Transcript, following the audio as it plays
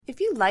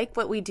like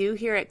what we do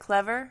here at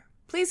Clever,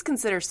 please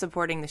consider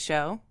supporting the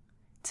show.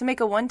 To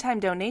make a one-time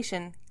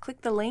donation,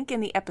 click the link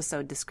in the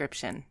episode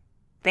description.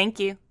 Thank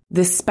you.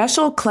 This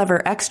special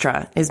Clever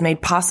Extra is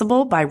made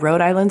possible by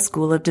Rhode Island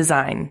School of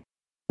Design.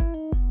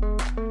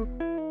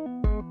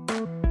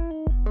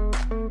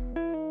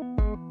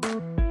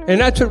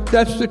 And that's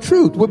the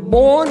truth. We're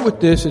born with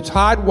this. It's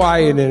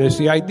hardwired in us.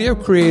 The idea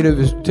of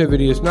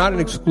creativity is not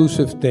an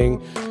exclusive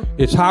thing.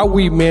 It's how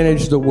we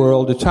manage the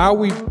world. It's how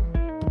we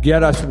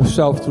get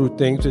ourselves through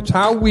things. It's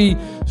how we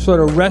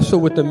sort of wrestle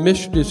with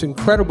this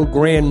incredible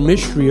grand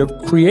mystery of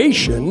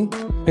creation.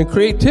 And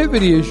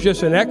creativity is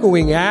just an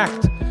echoing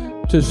act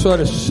to sort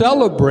of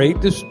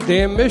celebrate this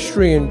damn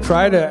mystery and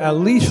try to at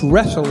least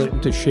wrestle it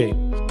into shape.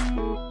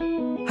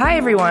 Hi,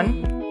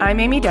 everyone. I'm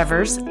Amy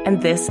Devers,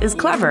 and this is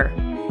Clever.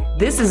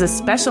 This is a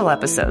special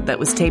episode that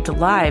was taped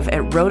live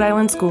at Rhode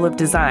Island School of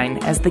Design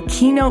as the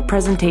keynote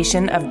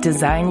presentation of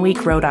Design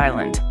Week Rhode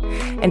Island,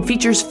 and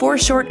features 4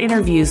 short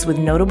interviews with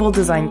notable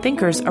design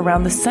thinkers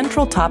around the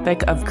central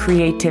topic of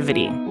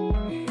creativity.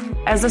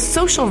 As a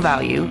social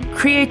value,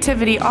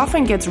 creativity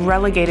often gets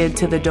relegated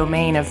to the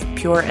domain of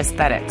pure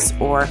aesthetics,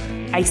 or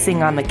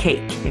icing on the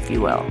cake, if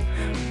you will,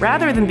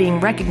 rather than being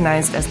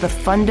recognized as the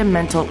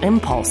fundamental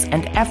impulse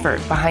and effort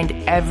behind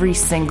every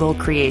single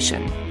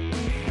creation.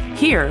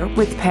 Here,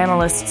 with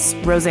panelists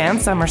Roseanne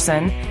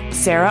Summerson,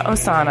 Sarah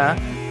Osana,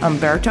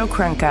 Umberto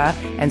Crenca,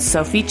 and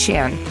Sophie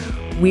Chan,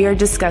 we are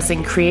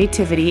discussing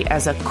creativity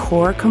as a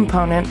core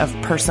component of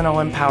personal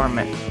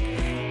empowerment.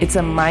 It's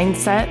a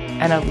mindset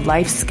and a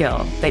life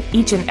skill that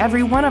each and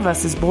every one of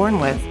us is born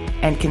with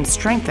and can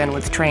strengthen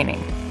with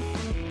training.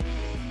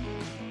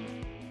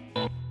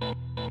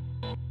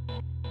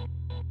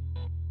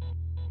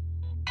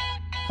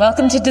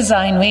 Welcome to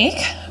Design Week.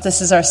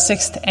 This is our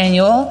 6th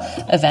annual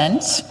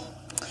event.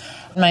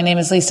 My name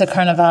is Lisa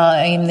Carnival.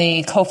 I am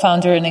the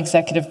co-founder and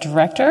executive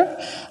director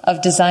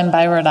of Design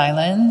by Rhode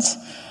Island.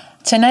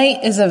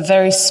 Tonight is a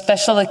very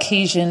special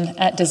occasion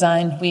at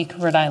Design Week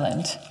Rhode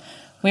Island.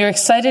 We are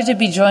excited to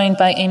be joined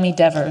by Amy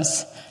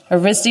Devers, a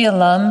RISD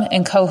alum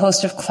and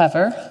co-host of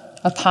Clever,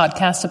 a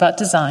podcast about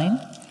design.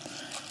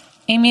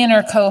 Amy and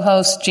her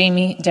co-host,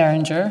 Jamie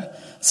Derringer,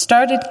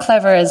 started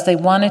Clever as they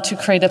wanted to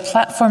create a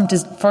platform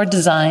for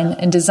design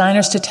and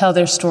designers to tell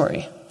their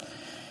story.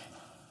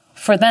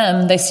 For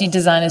them, they see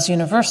design as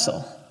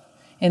universal.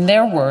 In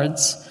their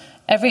words,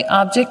 every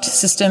object,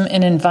 system,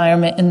 and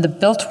environment in the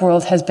built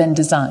world has been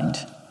designed.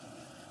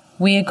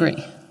 We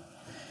agree.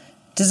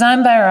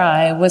 Design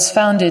by RI was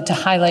founded to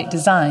highlight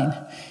design,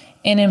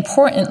 and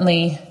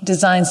importantly,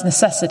 design's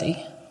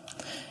necessity.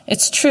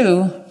 It's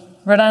true,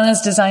 Rhode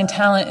Island's design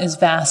talent is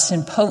vast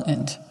and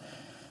potent.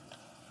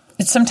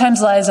 It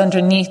sometimes lies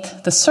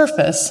underneath the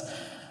surface,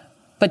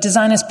 but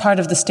design is part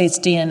of the state's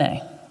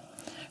DNA.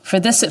 For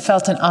this, it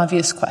felt an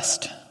obvious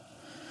quest.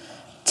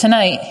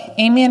 Tonight,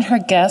 Amy and her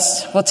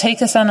guests will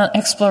take us on an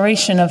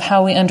exploration of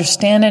how we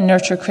understand and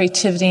nurture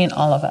creativity in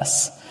all of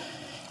us.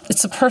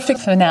 It's a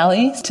perfect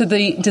finale to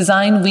the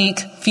Design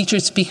Week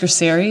featured speaker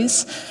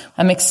series.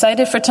 I'm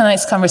excited for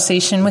tonight's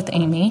conversation with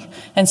Amy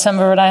and some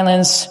of Rhode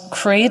Island's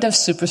creative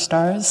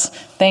superstars.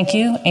 Thank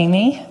you,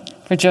 Amy,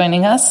 for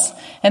joining us.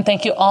 And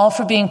thank you all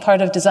for being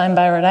part of Design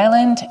by Rhode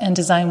Island and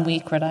Design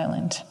Week Rhode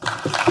Island.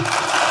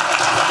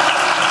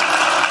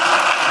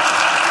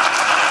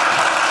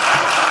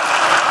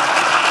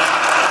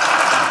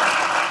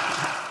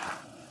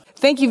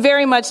 Thank you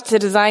very much to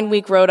Design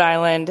Week Rhode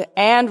Island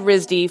and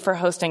RISD for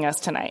hosting us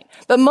tonight.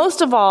 But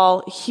most of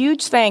all,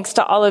 huge thanks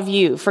to all of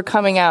you for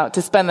coming out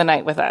to spend the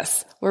night with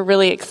us. We're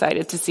really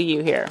excited to see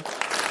you here.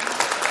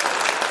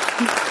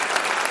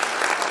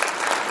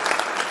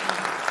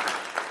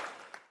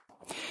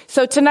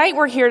 So tonight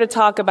we're here to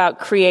talk about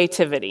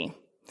creativity.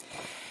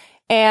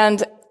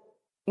 And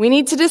we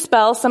need to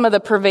dispel some of the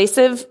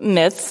pervasive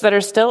myths that are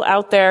still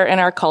out there in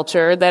our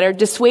culture that are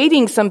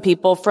dissuading some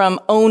people from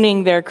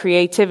owning their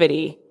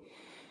creativity,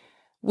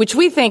 which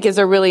we think is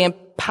a really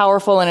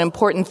powerful and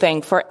important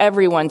thing for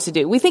everyone to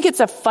do. We think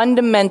it's a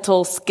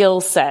fundamental skill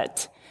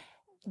set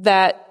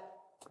that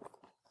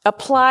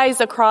applies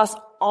across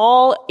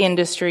all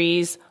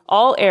industries,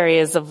 all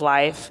areas of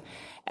life,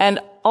 and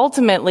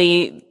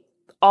ultimately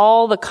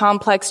all the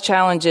complex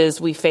challenges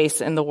we face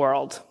in the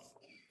world.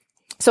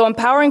 So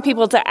empowering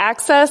people to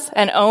access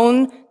and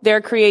own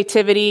their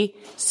creativity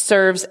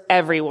serves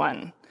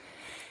everyone.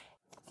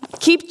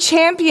 Keep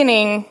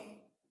championing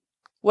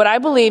what I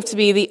believe to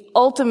be the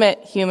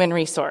ultimate human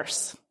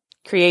resource,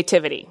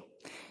 creativity.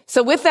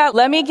 So with that,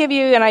 let me give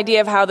you an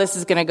idea of how this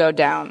is going to go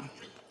down.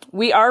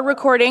 We are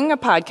recording a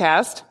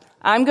podcast.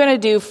 I'm going to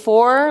do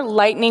 4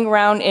 lightning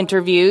round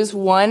interviews,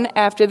 one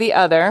after the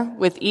other,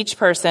 with each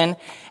person,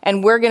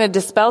 and we're going to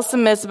dispel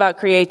some myths about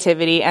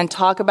creativity and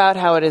talk about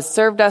how it has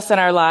served us in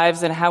our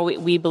lives and how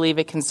we believe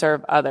it can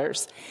serve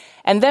others.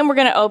 And then we're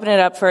going to open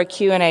it up for a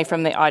Q&A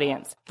from the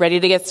audience.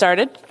 Ready to get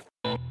started?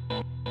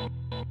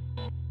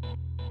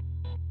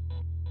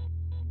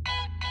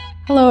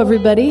 Hello,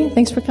 everybody.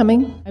 Thanks for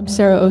coming. I'm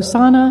Sarah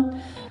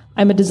Osana.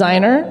 I'm a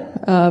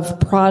designer of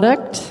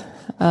product,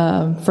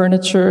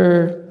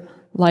 furniture,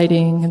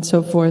 lighting, and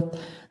so forth.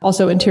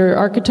 Also interior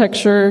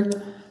architecture,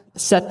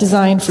 set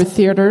design for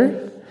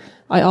theater.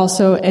 I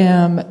also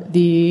am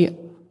the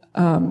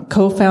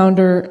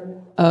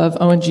co-founder of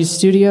ONG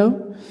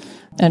Studio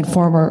and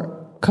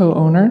former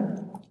co-owner,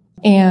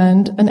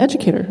 and an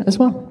educator as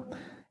well.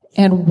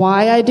 And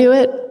why I do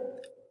it,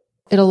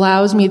 it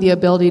allows me the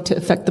ability to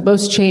affect the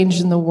most change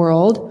in the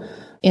world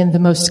in the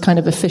most kind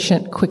of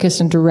efficient,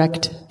 quickest, and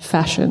direct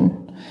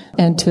fashion,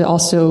 and to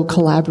also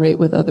collaborate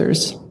with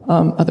others,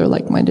 other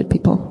like-minded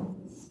people.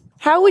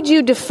 How would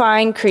you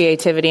define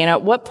creativity, and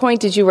at what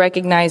point did you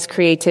recognize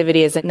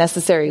creativity as a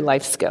necessary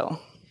life skill?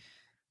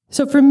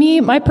 So for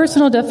me, my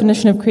personal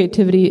definition of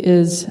creativity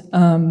is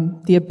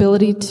the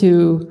ability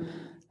to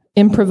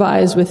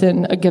improvise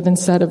within a given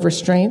set of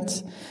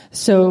restraints.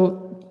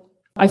 So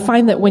I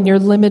find that when you're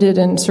limited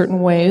in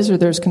certain ways or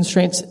there's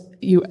constraints,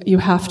 you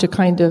have to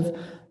kind of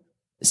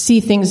see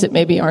things that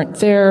maybe aren't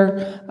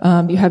there.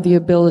 You have the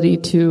ability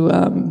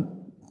to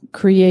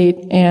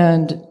create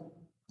and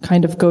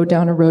kind of go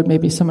down a road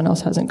maybe someone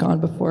else hasn't gone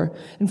before.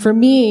 And for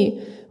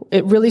me,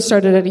 it really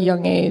started at a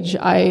young age.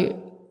 I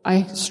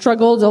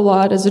struggled a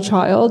lot as a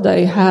child.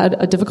 I had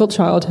a difficult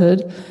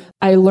childhood.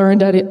 I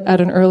learned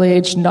at an early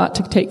age not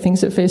to take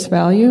things at face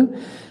value.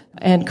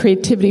 And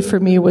creativity for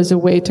me was a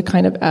way to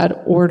kind of add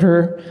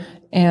order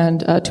and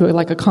to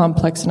a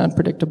complex and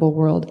unpredictable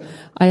world.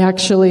 I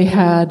actually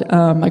had,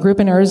 I grew up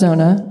in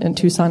Arizona, in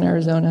Tucson,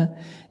 Arizona,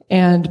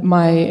 and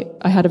I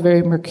had a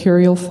very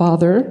mercurial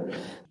father.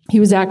 He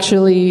was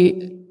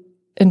actually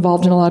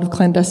involved in a lot of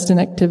clandestine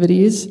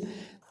activities,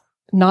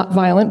 not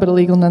violent, but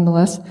illegal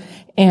nonetheless.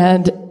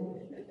 And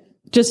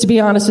just to be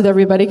honest with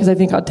everybody, because I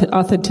think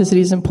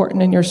authenticity is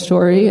important in your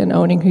story and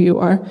owning who you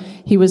are,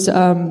 he was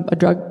a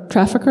drug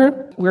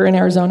trafficker. We're in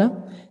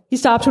Arizona. He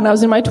stopped when I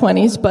was in my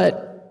 20s,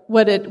 but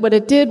what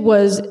it did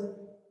was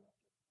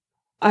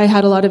I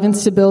had a lot of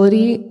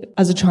instability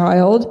as a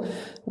child.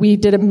 We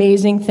did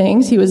amazing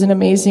things. He was an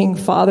amazing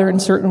father in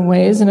certain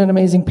ways and an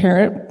amazing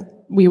parent.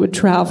 We would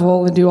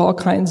travel and do all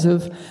kinds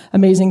of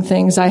amazing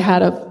things. I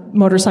had a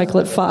motorcycle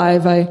at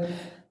 5. I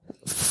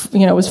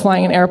was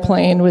flying an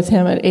airplane with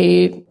him at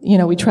 8.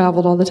 We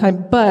traveled all the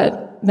time,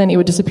 but then he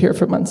would disappear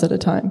for months at a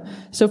time.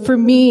 So for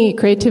me,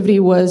 creativity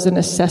was a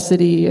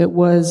necessity. It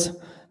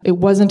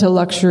wasn't a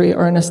luxury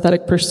or an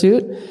aesthetic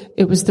pursuit.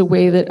 It was the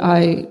way that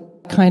I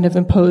kind of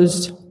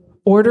imposed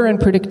order and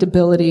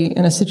predictability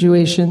in a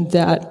situation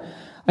that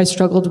I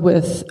struggled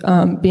with,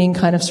 being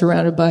kind of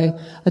surrounded by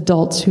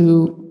adults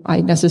who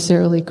I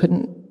necessarily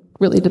couldn't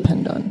really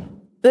depend on.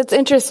 That's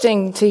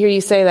interesting to hear you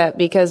say that,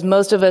 because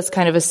most of us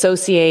kind of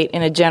associate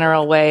in a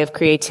general way of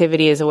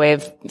creativity as a way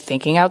of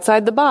thinking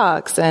outside the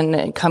box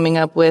and coming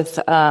up with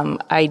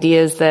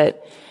ideas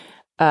that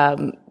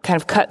kind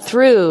of cut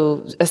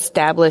through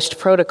established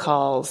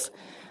protocols.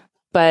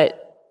 But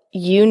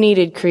you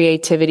needed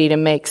creativity to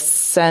make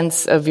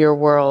sense of your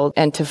world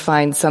and to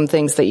find some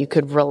things that you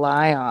could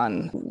rely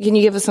on. Can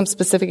you give us some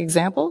specific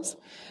examples?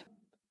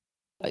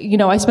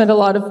 I spent a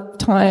lot of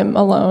time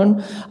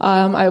alone.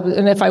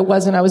 And if I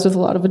wasn't, I was with a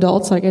lot of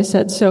adults, like I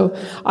said. So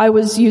I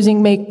was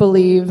using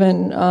make-believe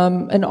and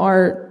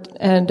art.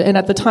 And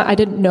at the time, I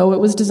didn't know it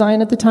was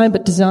design at the time,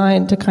 but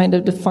design to kind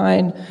of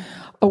define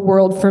a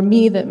world for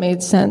me that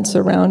made sense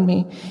around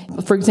me.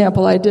 For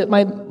example,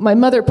 my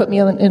mother put me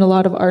in a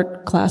lot of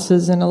art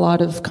classes and a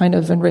lot of kind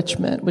of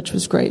enrichment, which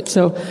was great.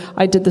 So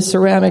I did the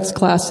ceramics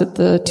class at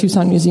the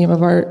Tucson Museum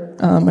of Art,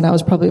 when I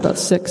was probably about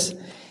 6.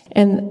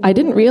 And I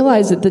didn't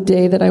realize it the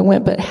day that I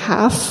went, but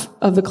half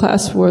of the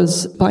class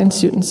was blind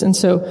students. And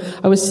so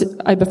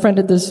I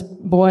befriended this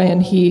boy,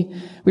 and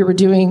we were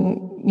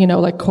doing,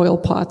 like coil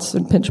pots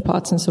and pinch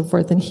pots and so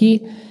forth. And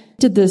he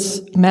did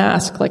this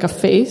mask, like a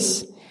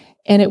face.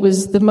 And it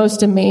was the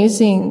most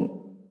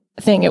amazing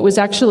thing. It was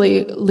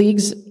actually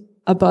leagues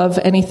above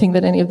anything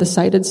that any of the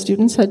sighted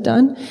students had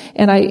done.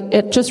 And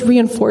it just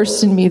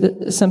reinforced in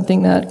me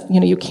something that,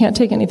 you can't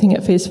take anything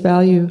at face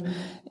value.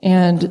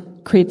 And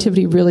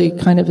creativity really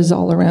kind of is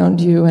all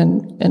around you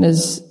and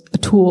is a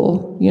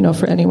tool,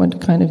 for anyone to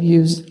kind of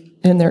use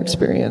in their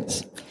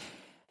experience.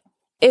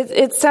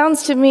 It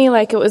sounds to me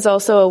like it was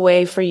also a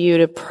way for you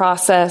to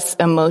process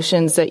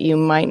emotions that you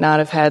might not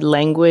have had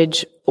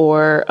language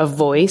or a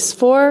voice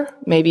for.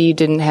 Maybe you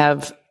didn't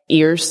have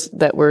ears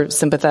that were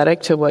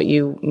sympathetic to what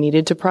you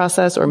needed to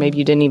process, or maybe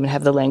you didn't even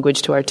have the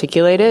language to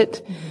articulate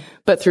it. Mm-hmm.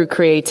 But through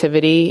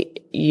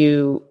creativity,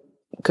 you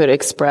could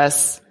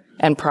express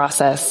and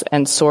process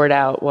and sort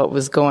out what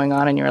was going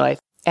on in your life.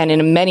 And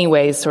in many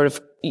ways, sort of,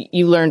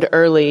 you learned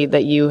early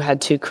that you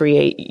had to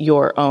create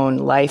your own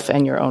life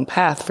and your own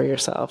path for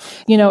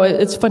yourself.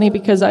 It's funny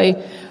because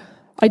I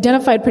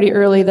identified pretty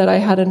early that I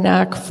had a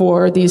knack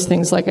for these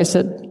things, like I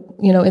said,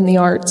 in the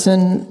arts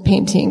and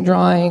painting,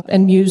 drawing,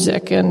 and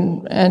music.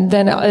 And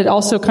then it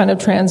also kind of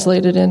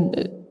translated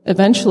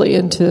eventually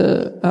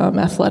into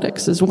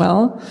athletics as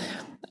well.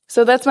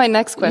 So that's my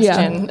next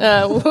question.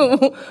 Yeah.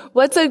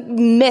 What's a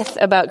myth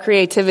about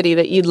creativity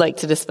that you'd like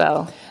to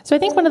dispel? So I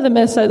think one of the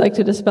myths I'd like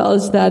to dispel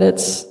is that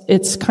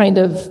it's kind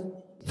of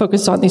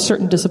focus on these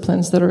certain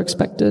disciplines that are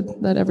expected,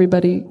 that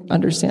everybody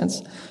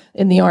understands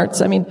in the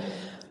arts. I mean,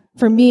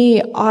 for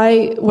me,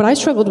 what I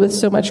struggled with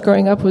so much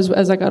growing up was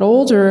as I got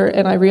older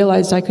and I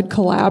realized I could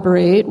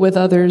collaborate with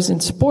others in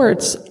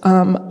sports,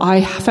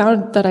 I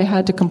found that I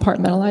had to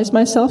compartmentalize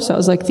myself. So I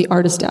was like the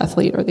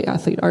artist-athlete or the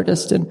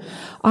athlete-artist. And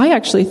I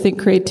actually think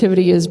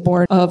creativity is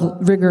born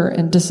of rigor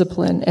and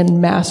discipline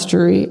and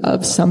mastery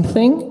of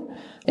something.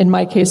 In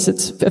my case,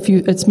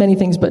 it's many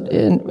things, but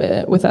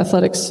with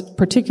athletics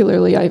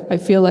particularly, I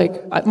feel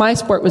like my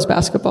sport was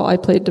basketball. I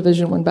played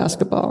Division I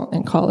basketball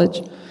in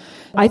college.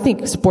 I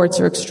think sports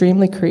are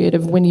extremely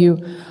creative when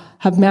you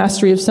have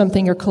mastery of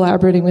something, you're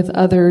collaborating with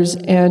others,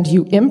 and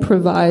you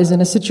improvise in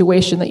a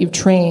situation that you've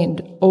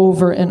trained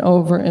over and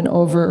over and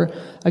over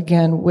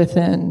again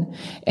within.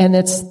 And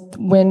it's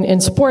when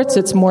in sports,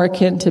 it's more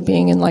akin to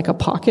being in like a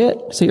pocket.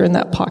 So you're in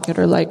that pocket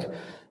or like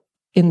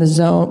in the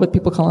zone, what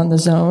people call in the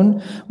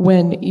zone,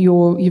 when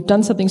you've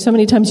done something so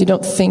many times you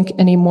don't think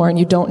anymore and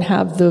you don't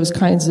have those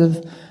kinds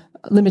of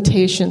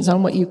limitations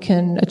on what you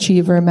can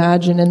achieve or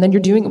imagine, and then you're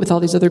doing it with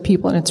all these other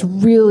people, and it's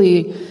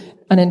really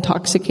an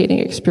intoxicating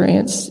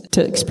experience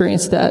to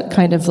experience that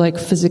kind of like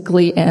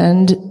physically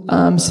and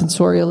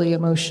sensorially,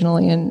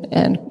 emotionally,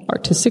 and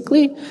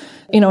artistically.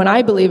 And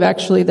I believe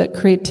actually that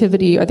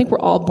creativity, I think we're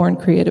all born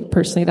creative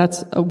personally.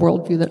 That's a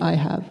worldview that I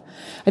have.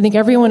 I think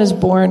everyone is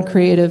born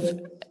creative.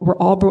 We're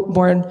all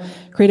born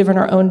creative in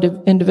our own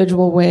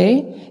individual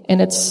way,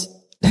 and it's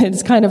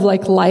kind of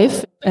like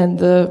life and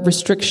the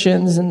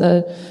restrictions and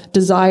the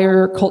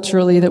desire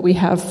culturally that we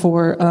have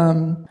for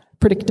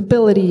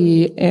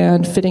predictability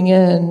and fitting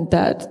in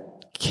that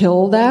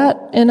kill that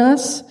in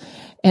us.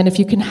 And if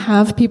you can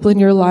have people in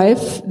your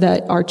life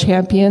that are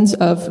champions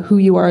of who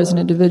you are as an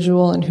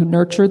individual and who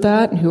nurture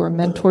that and who are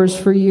mentors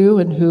for you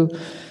and who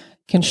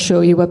can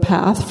show you a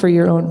path for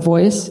your own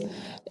voice,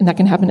 and that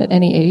can happen at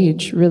any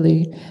age,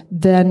 really,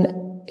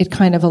 then it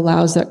kind of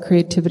allows that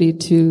creativity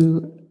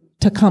to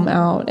come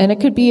out. And it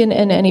could be in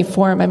any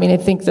form. I mean, I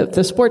think that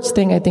the sports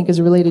thing, I think,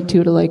 is related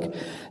to like,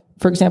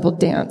 for example,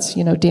 dance.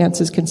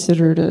 Dance is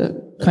considered a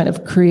kind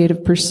of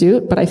creative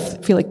pursuit, but I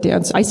feel like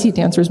I see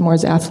dancers more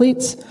as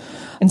athletes.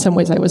 In some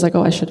ways, I was like,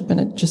 I should have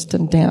been just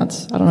in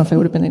dance. I don't know if I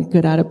would have been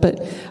good at it, but,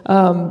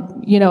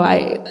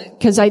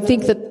 because I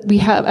think that we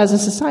have, as a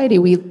society,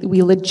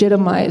 we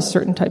legitimize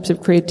certain types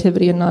of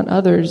creativity and not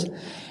others.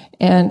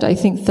 And I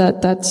think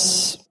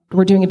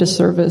we're doing a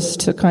disservice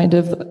to kind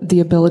of the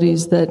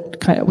abilities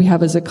that we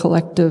have as a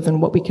collective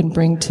and what we can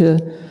bring to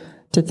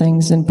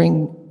things and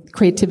bring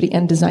creativity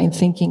and design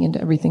thinking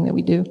into everything that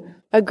we do.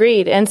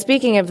 Agreed. And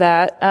speaking of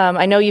that,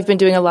 I know you've been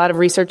doing a lot of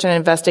research and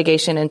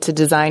investigation into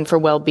design for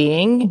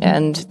well-being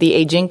and the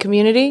aging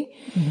community.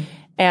 Mm-hmm.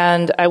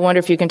 And I wonder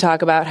if you can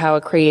talk about how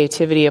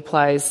creativity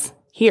applies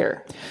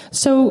here.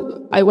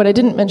 So what I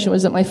didn't mention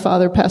was that my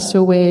father passed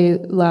away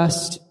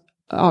last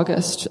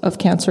August of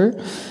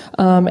cancer.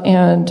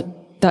 And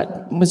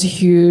that was a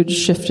huge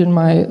shift in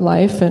my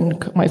life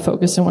and my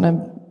focus and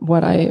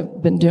what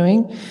I've been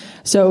doing.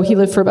 So he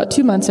lived for about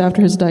 2 months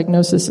after his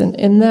diagnosis. And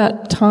in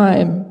that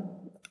time,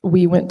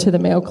 we went to the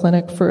Mayo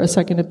Clinic for a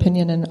second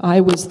opinion, and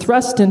I was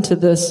thrust into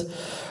this.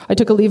 I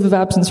took a leave of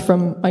absence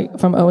from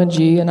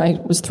O&G, and I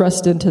was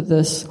thrust into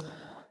this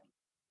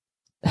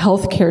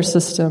healthcare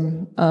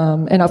system.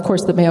 And of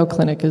course, the Mayo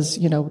Clinic is,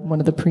 one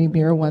of the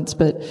premier ones,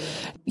 but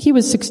he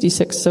was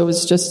 66. So it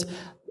was just,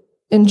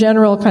 in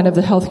general, kind of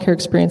the healthcare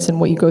experience and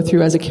what you go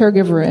through as a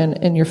caregiver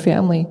and your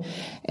family.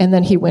 And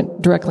then he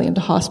went directly into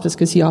hospice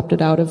because he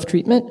opted out of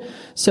treatment.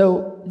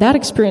 So that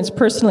experience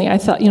personally, I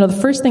thought, the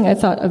first thing I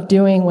thought of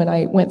doing when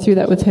I went through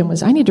that with him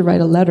was I need to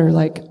write a letter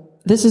like,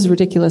 this is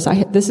ridiculous.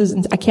 I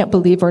can't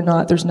believe or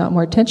not, there's not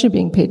more attention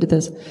being paid to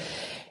this.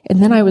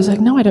 And then I was like,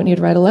 no, I don't need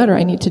to write a letter.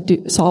 I need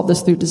to solve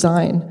this through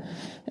design.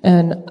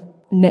 And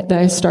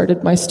I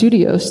started my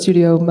Studio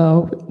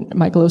Mo,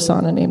 Michael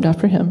Osana, named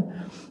after him.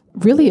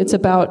 Really, it's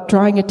about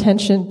drawing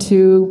attention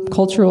to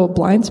cultural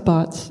blind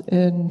spots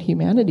in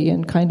humanity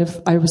and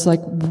I was like,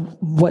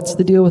 what's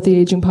the deal with the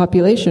aging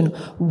population?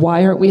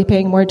 Why aren't we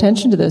paying more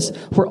attention to this?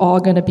 We're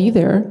all going to be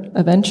there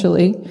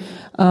eventually.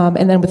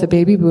 And then with the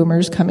baby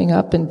boomers coming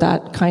up and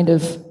that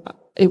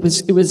it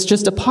was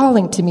just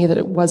appalling to me that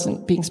it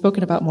wasn't being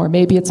spoken about more.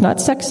 Maybe it's not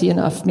sexy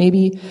enough.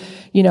 Maybe,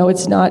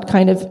 it's not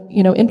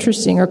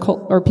interesting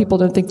or people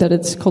don't think that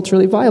it's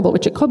culturally viable,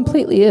 which it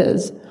completely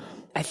is.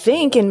 I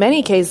think in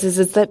many cases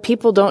it's that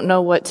people don't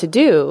know what to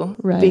do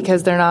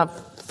because they're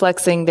not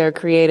flexing their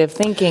creative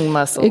thinking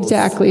muscles.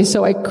 Exactly.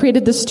 So I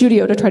created this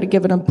studio to try to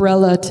give an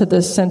umbrella to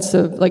this sense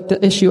of like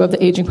the issue of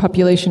the aging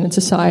population in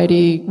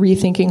society,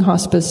 rethinking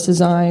hospice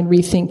design,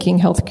 rethinking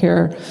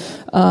healthcare,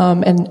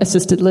 and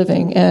assisted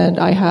living. And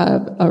I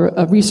have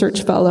a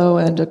research fellow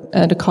and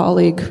a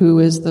colleague who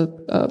is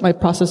my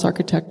process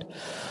architect,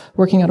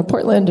 working out of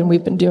Portland, and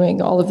we've been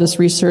doing all of this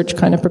research,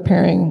 kind of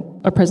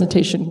preparing a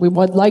presentation. We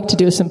would like to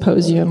do a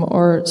symposium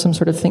or some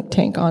sort of think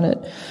tank on it,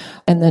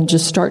 and then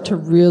just start to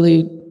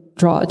really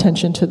draw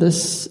attention to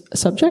this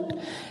subject.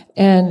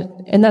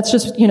 And that's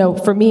just,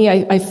 for me,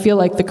 I feel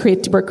like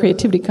where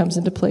creativity comes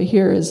into play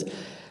here is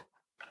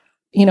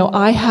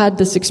I had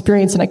this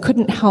experience and I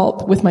couldn't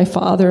help with my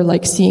father,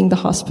 like seeing the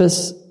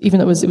hospice, even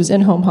though it was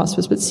in-home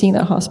hospice, but seeing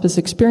that hospice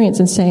experience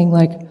and saying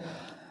like,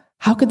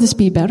 how could this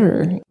be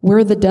better?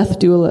 We're the death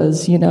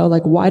doulas,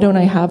 like why don't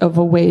I have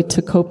a way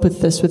to cope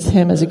with this with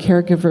him as a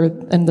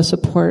caregiver and the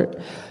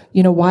support?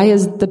 Why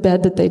is the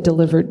bed that they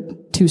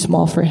delivered too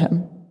small for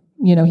him?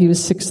 He was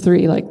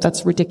 6'3", like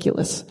that's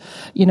ridiculous.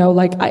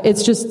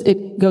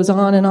 It goes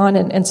on.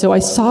 And so I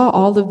saw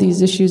all of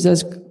these issues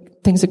as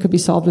things that could be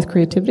solved with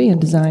creativity and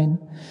design.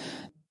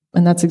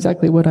 And that's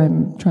exactly what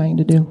I'm trying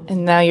to do.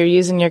 And now you're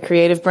using your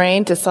creative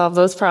brain to solve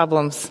those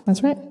problems.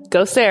 That's right.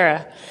 Go,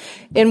 Sarah.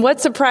 In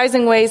what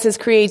surprising ways has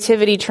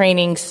creativity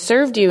training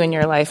served you in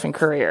your life and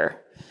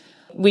career?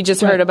 We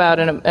just heard about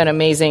an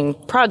amazing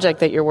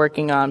project that you're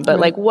working on, but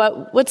like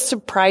what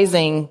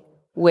surprising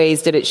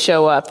ways did it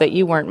show up that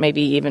you weren't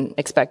maybe even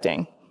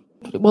expecting?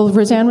 Well,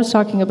 Roseanne was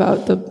talking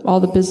about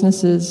all the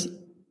businesses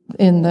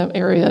in the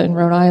area in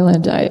Rhode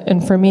Island.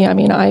 And for me,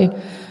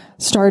 I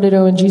started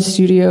ONG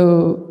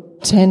Studio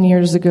 10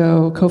 years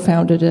ago,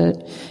 co-founded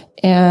it.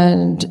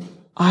 And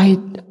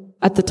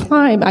at the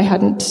time, I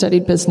hadn't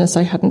studied business.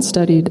 I hadn't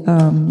studied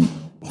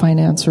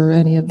finance or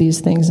any of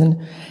these things.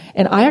 And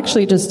I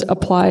actually just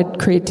applied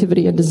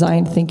creativity and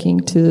design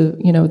thinking to,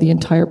 the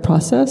entire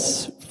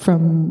process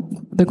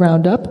from the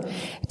ground up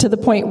to the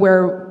point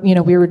where,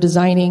 we were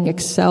designing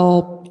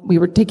Excel. We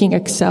were taking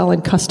Excel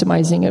and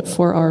customizing it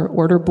for our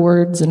order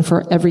boards and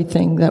for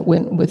everything that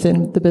went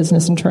within the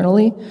business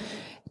internally,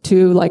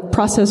 to like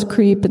process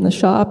creep in the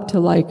shop, to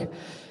like,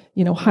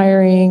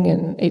 hiring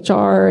and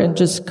HR and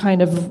just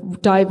kind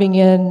of diving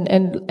in.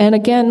 And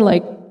again,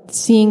 like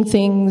seeing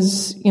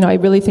things, I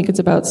really think it's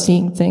about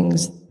seeing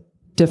things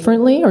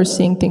differently or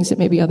seeing things that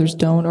maybe others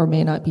don't or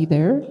may not be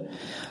there.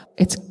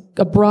 It's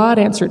a broad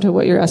answer to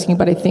what you're asking,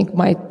 but I think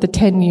the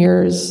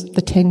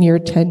 10-year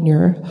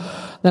tenure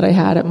that I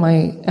had at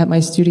my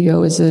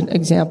studio is an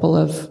example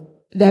of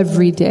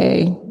every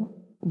day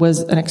was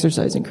an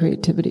exercise in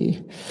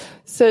creativity.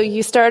 So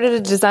you started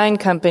a design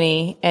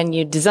company and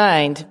you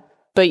designed,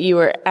 but you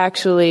were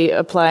actually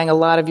applying a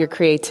lot of your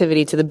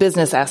creativity to the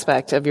business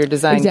aspect of your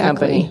design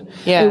company.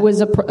 Yeah. It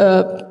was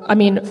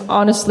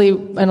honestly,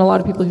 and a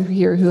lot of people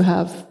here who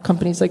have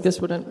companies like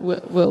this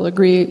will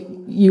agree,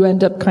 you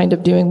end up kind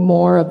of doing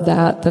more of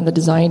that than the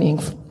designing,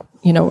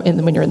 when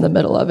you're in the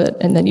middle of it.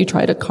 And then you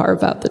try to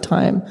carve out the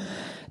time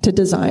to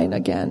design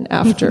again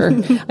after.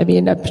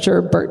 I'm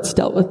sure Bert's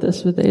dealt with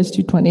this with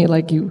AS220,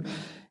 like you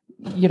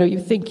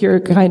think you're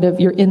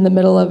in the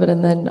middle of it,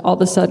 and then all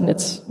of a sudden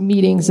it's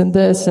meetings and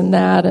this and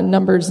that and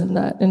numbers and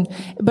that.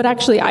 But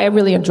actually I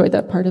really enjoyed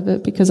that part of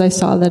it because I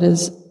saw that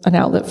as an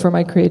outlet for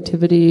my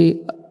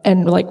creativity.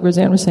 And like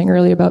Roseanne was saying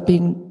earlier about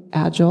being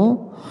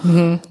agile,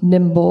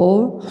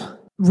 nimble,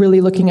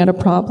 really looking at a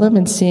problem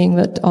and seeing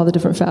that all the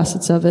different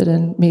facets of it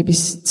and maybe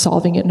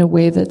solving it in a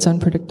way that's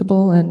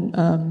unpredictable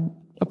and,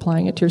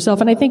 applying it to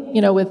yourself. And I think,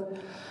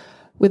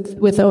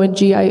 with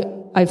ONG,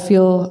 I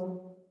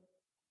feel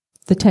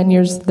the 10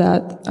 years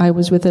that I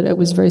was with it, it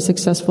was very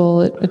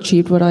successful. It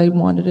achieved what I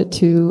wanted it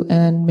to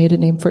and made a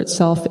name for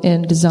itself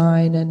in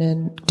design and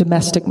in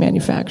domestic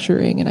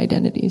manufacturing and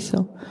identity.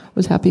 So I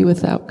was happy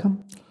with the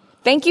outcome.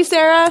 Thank you,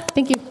 Sarah.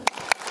 Thank you.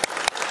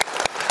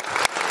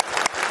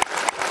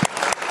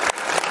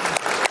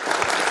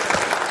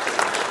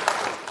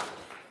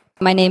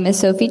 My name is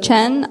Sophie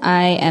Chen.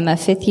 I am a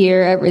 5th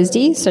year at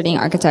RISD studying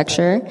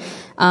architecture.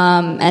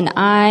 And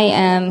I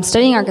am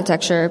studying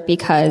architecture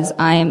because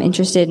I am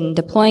interested in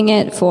deploying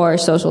it for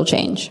social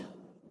change.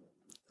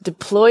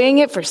 Deploying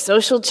it for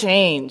social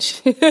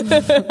change.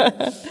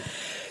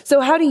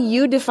 So how do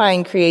you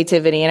define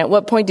creativity, and at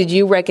what point did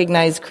you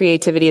recognize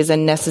creativity as a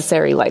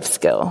necessary life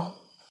skill?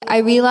 I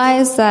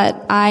realized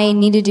that I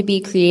needed to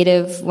be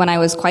creative when I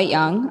was quite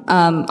young.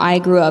 I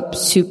grew up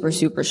super,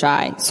 super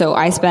shy. So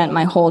I spent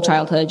my whole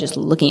childhood just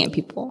looking at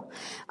people.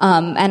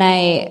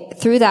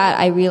 Through that,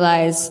 I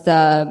realized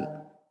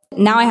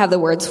now I have the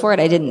words for it.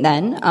 I didn't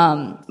then.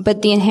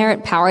 But the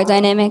inherent power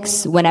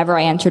dynamics whenever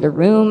I entered a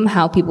room,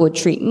 how people would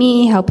treat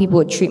me, how people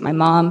would treat my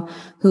mom,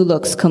 who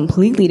looks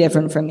completely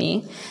different from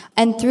me.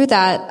 And through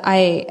that,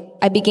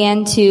 I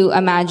began to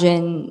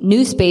imagine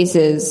new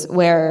spaces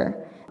where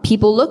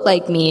people look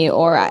like me,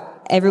 or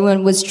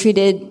everyone was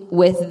treated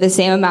with the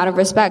same amount of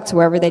respect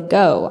wherever they'd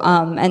go.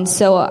 And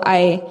so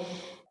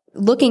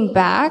looking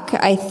back,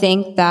 I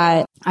think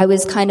that I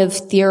was kind of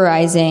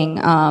theorizing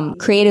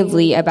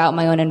creatively about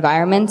my own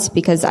environments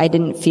because I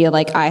didn't feel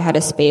like I had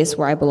a space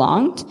where I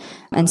belonged.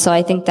 And so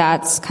I think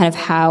that's kind of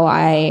how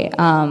I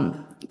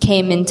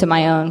came into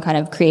my own kind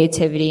of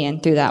creativity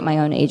and through that my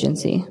own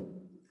agency.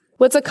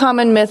 What's a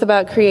common myth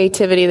about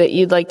creativity that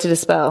you'd like to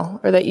dispel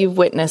or that you've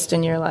witnessed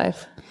in your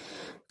life?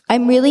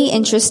 I'm really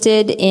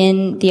interested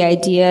in the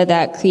idea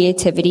that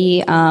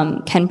creativity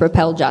can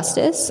propel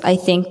justice. I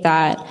think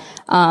that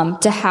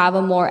to have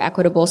a more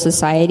equitable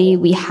society,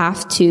 we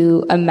have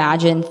to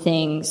imagine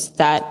things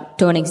that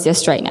don't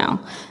exist right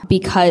now,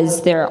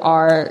 because there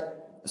are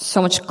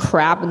so much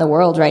crap in the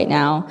world right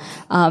now.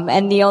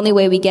 And the only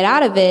way we get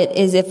out of it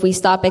is if we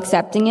stop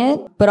accepting it,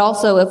 but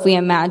also if we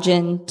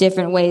imagine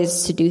different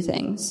ways to do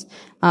things.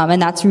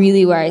 And that's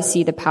really where I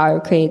see the power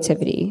of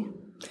creativity.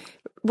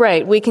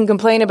 Right. We can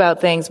complain about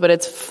things, but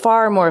it's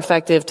far more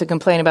effective to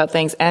complain about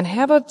things and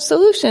have a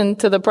solution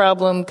to the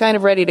problem kind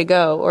of ready to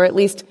go, or at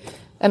least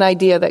an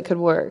idea that could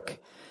work.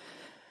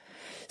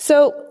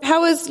 So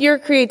how has your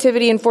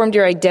creativity informed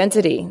your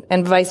identity,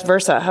 and vice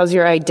versa? How's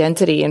your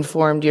identity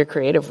informed your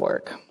creative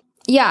work?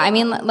 Yeah, I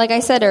mean, like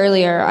I said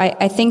earlier,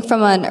 I think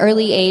from an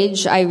early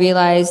age, I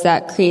realized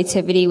that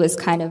creativity was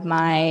kind of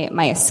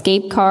my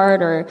escape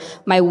card, or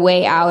my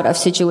way out of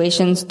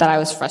situations that I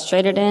was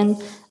frustrated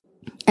in.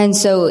 And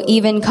so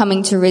even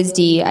coming to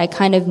RISD, I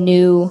kind of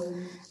knew,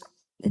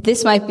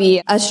 this might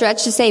be a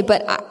stretch to say,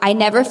 but I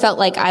never felt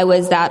like I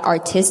was that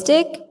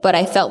artistic, but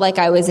I felt like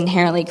I was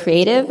inherently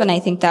creative. And I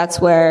think that's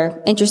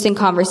where interesting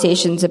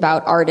conversations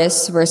about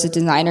artists versus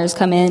designers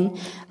come in,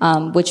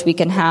 which we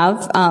can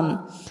have.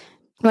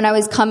 When I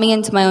was coming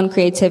into my own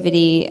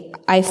creativity,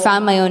 I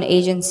found my own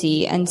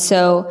agency. And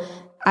so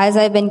as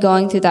I've been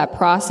going through that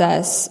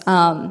process,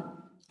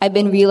 I've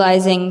been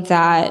realizing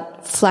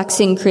that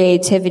flexing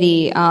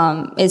creativity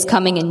is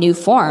coming in new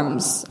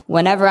forms.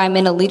 Whenever I'm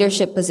in a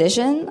leadership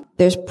position,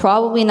 there's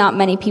probably not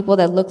many people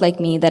that look like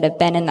me that have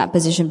been in that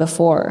position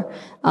before.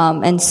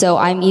 And so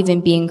I'm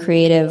even being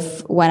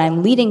creative when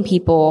I'm leading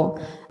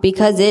people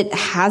because it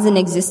hasn't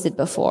existed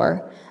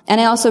before.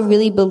 And I also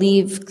really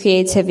believe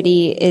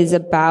creativity is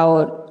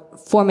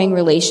about forming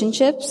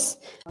relationships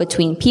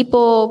between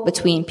people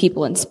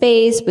in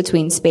space,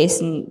 between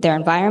space and their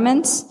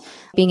environments.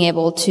 Being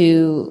able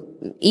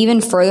to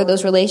even further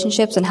those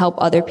relationships and help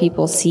other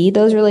people see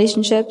those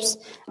relationships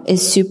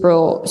is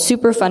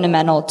super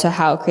fundamental to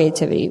how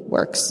creativity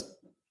works.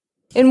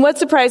 In what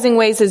surprising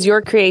ways has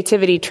your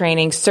creativity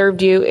training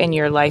served you in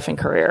your life and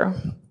career?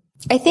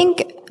 I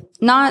think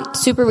not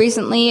super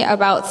recently,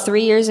 about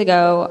 3 years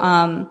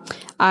ago,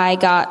 I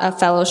got a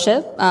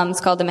fellowship.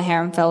 It's called the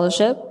Maharam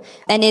Fellowship.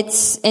 And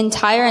its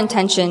entire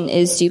intention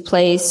is to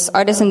place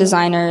artists and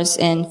designers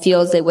in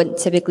fields they wouldn't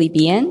typically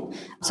be in.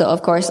 So,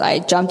 of course, I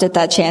jumped at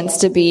that chance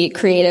to be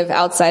creative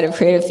outside of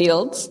creative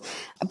fields.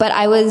 But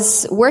I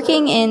was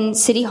working in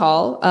City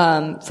Hall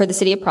for the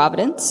City of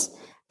Providence,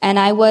 and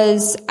I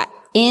was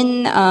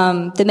in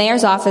the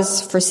mayor's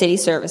office for city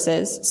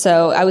services.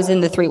 So I was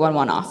in the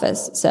 311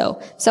 office. So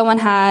someone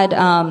had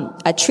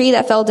a tree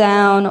that fell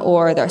down,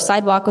 or their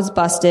sidewalk was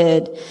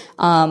busted,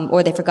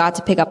 or they forgot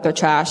to pick up their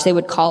trash, they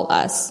would call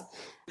us.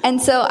 And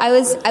so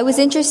I was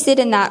interested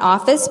in that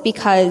office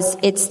because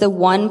it's the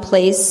one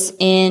place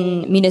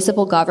in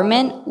municipal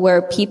government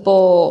where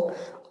people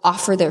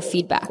offer their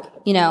feedback,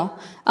 you know.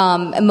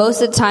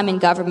 Most of the time in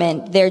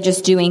government, they're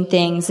just doing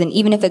things, and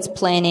even if it's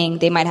planning,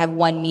 they might have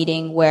one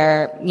meeting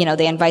where, you know,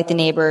 they invite the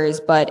neighbors,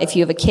 but if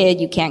you have a kid,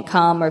 you can't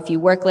come, or if you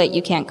work late,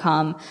 you can't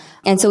come.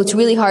 And so it's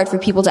really hard for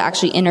people to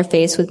actually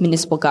interface with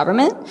municipal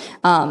government.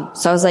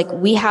 So I was like,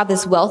 we have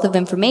this wealth of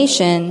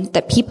information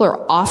that people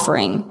are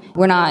offering.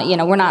 We're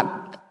not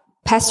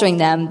pestering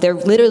them. They're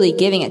literally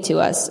giving it to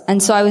us.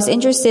 And so I was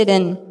interested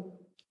in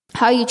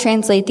how you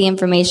translate the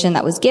information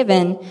that was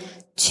given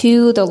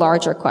to the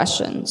larger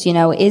questions. You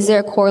know, is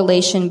there a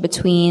correlation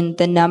between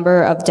the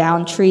number of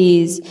downed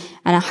trees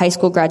and a high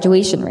school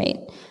graduation rate?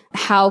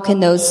 How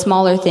can those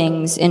smaller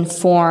things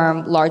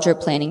inform larger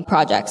planning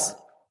projects?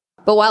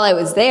 But while I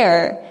was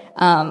there,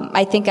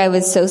 I think I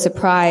was so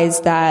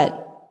surprised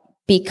that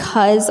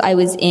because I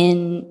was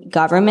in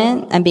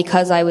government and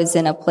because I was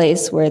in a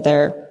place where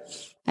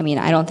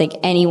I don't think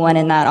anyone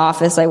in that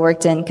office I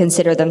worked in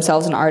considered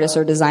themselves an artist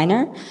or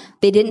designer.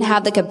 They didn't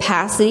have the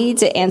capacity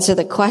to answer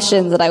the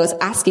questions that I was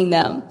asking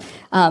them,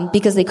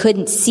 because they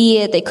couldn't see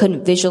it, they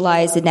couldn't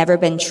visualize, they'd never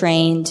been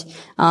trained,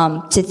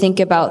 to think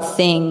about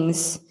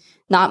things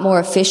not more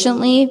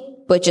efficiently,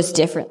 but just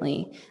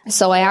differently.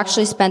 So I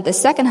actually spent the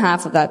second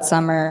half of that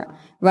summer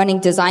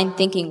running design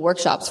thinking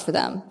workshops for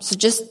them. So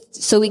just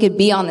so we could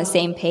be on the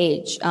same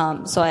page.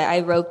 So I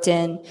roped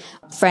in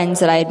friends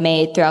that I had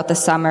made throughout the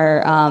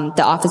summer,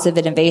 the Office of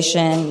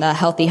Innovation, the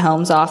Healthy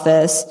Homes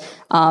Office,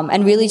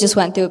 and really just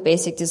went through a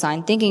basic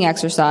design thinking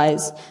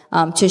exercise,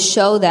 to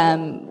show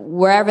them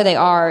wherever they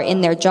are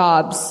in their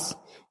jobs,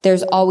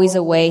 there's always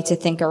a way to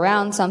think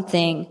around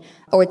something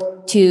or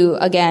to,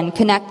 again,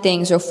 connect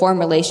things or form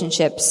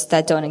relationships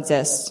that don't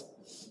exist.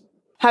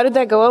 How did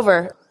that go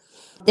over?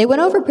 They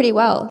went over pretty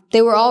well.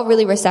 They were all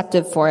really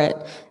receptive for it.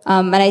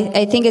 And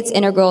I think it's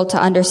integral to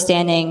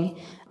understanding,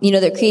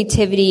 that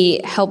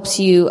creativity helps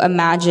you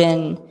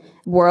imagine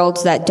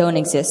worlds that don't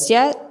exist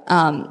yet.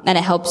 And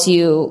it helps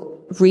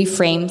you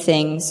reframe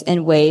things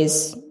in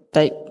ways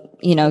that,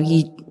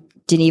 you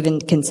didn't even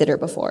consider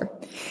before.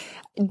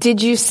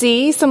 Did you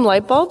see some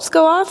light bulbs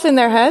go off in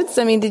their heads?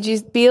 Did you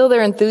feel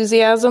their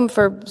enthusiasm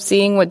for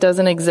seeing what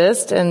doesn't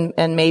exist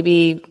and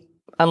maybe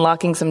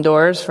unlocking some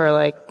doors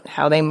for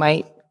how they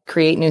might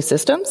create new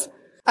systems?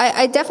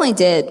 I definitely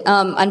did.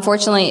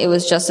 Unfortunately, it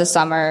was just a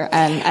summer,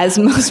 and as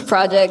most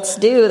projects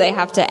do, they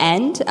have to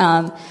end.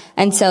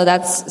 And so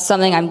that's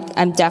something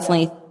I'm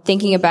definitely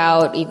thinking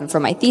about even for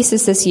my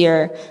thesis this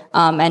year,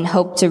 and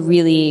hope to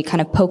really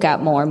kind of poke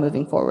out more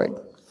moving forward.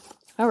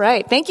 All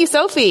right. Thank you,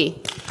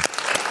 Sophie.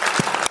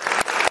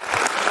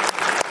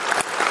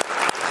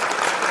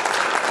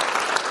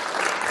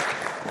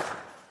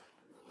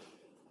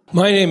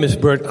 My name is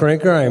Bert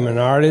Krinker. I'm an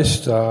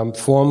artist. I'm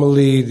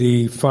formerly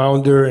the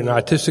founder and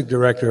artistic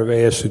director of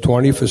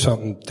AS220 for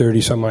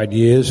 30-some-odd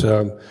years.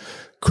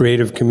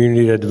 Creative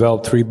community that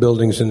developed 3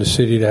 buildings in the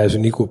city that has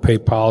an equal pay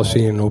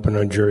policy and open,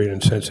 unjuried,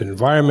 and censored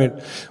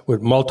environment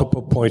with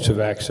multiple points of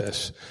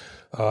access.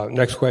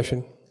 Next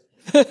question.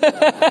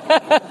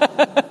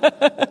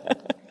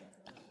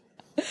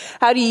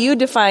 How do you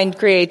define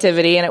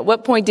creativity, and at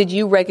what point did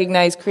you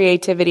recognize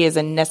creativity as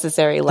a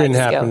necessary life skill?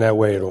 Didn't happen that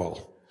way at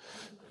all.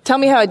 Tell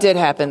me how it did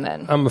happen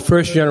then. I'm a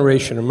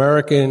first-generation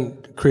American.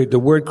 The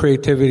word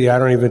creativity, I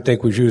don't even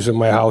think was used in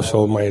my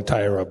household my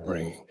entire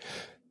upbringing.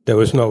 There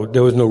was no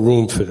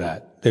room for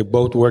that. They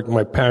both worked.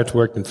 My parents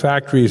worked in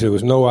factories. There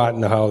was no art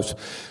in the house.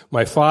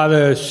 My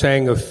father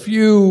sang a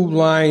few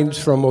lines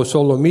from O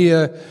Sole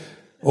Mio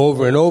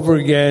over and over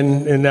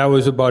again, and that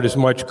was about as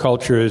much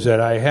culture as that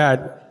I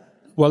had.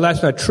 Well,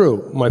 that's not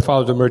true. My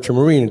father was a merchant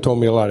marine and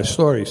told me a lot of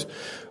stories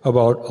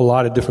about a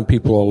lot of different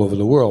people all over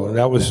the world. And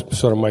that was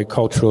sort of my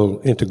cultural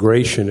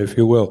integration, if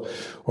you will,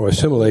 or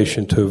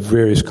assimilation to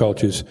various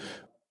cultures.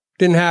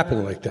 Didn't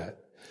happen like that.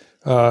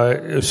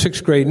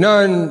 6th grade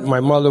nun, my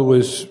mother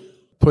was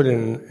put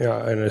in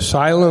an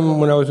asylum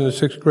when I was in the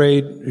 6th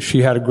grade.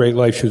 She had a great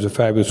life. She was a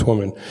fabulous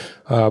woman.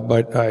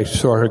 But I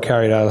saw her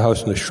carried out of the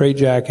house in a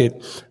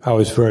straitjacket. I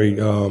was very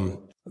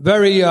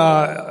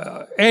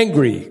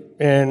angry,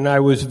 and I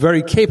was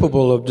very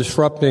capable of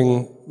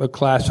disrupting a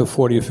class of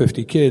 40 or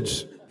 50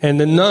 kids. And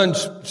the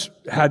nuns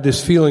had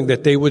this feeling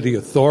that they were the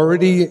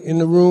authority in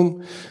the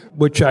room,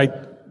 which I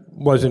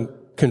wasn't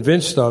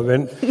convinced of.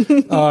 And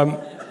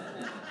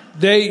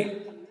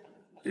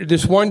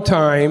this one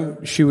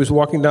time, she was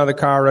walking down the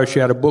corridor. She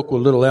had a book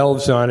with little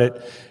elves on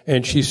it,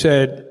 and she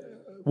said,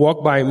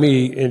 "Walk by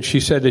me." And she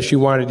said that she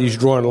wanted these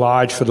drawn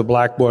large for the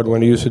blackboard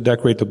when they used to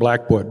decorate the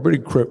blackboard.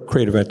 Pretty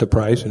creative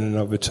enterprise in and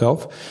of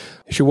itself.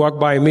 She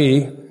walked by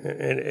me,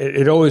 and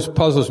it always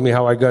puzzles me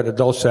how I got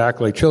adults to act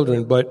like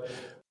children,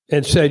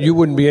 and said, "You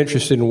wouldn't be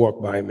interested in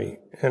walk by me."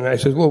 And I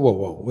said,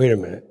 whoa, wait a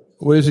minute.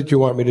 What is it you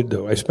want me to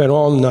do? I spent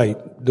all night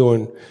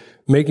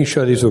making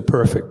sure these were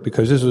perfect,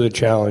 because this was a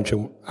challenge,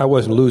 and I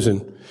wasn't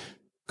losing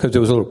because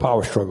there was a little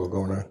power struggle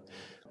going on.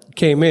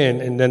 Came in,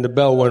 and then the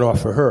bell went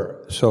off for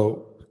her.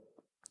 So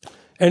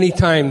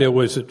anytime there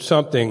was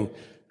something,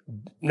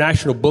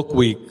 National Book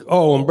Week,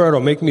 "Oh, Umberto,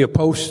 make me a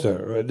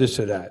poster," or this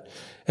or that.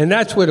 And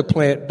that's where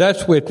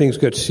things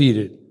got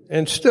seeded.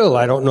 And still,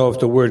 I don't know if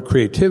the word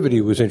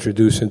creativity was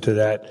introduced into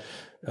that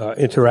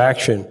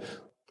interaction.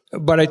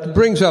 But it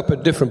brings up a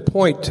different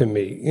point to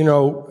me. You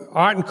know,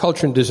 art and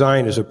culture and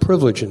design is a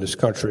privilege in this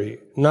country,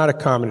 not a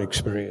common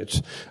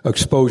experience,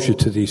 exposure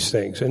to these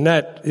things. And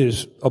that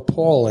is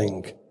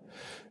appalling.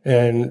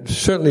 And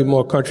certainly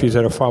more countries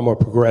that are far more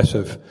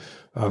progressive,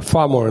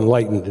 far more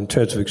enlightened in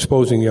terms of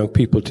exposing young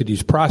people to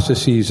these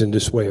processes and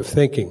this way of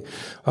thinking,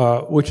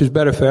 which is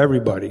better for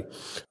everybody.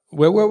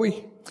 Where were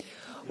we?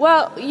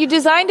 Well, you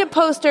designed a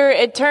poster,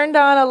 it turned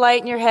on a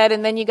light in your head,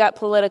 and then you got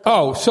political.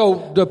 Oh,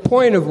 so the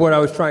point of what I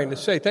was trying to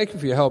say, thank you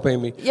for your help,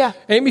 Amy. Yeah.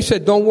 Amy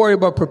said, don't worry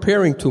about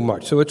preparing too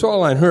much, so it's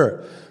all on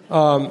her.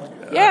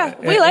 Yeah,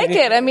 we like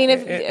it. I mean,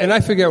 and I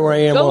forget where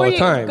I am all the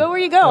time. Go where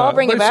you go. I'll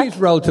bring it back. But it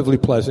seems relatively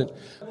pleasant.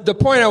 The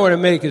point I want to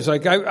make is,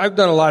 like, I've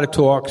done a lot of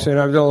talks, and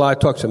I've done a lot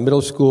of talks to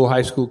middle school,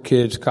 high school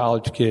kids,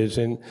 college kids,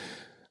 and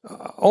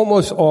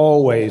almost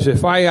always,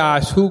 if I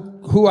ask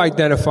who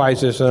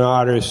identifies as an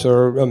artist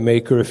or a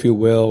maker, if you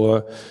will,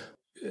 or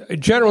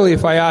generally,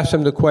 if I ask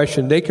them the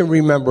question, they can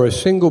remember a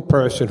single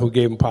person who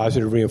gave them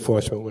positive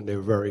reinforcement when they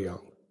were very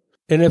young.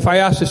 And if I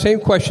ask the same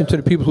question to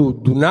the people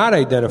who do not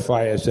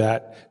identify as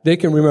that, they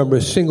can remember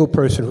a single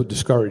person who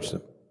discouraged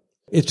them.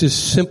 It's as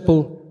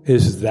simple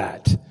as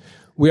that.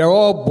 We are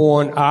all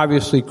born,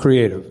 obviously,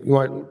 creative. You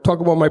want to talk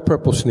about my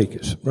purple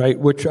sneakers, right?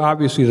 Which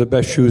obviously are the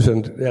best shoes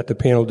at the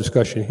panel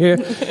discussion here.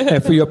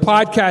 And for your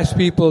podcast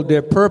people,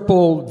 they're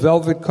purple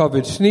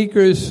velvet-covered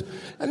sneakers.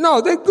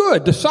 No, they're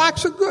good. The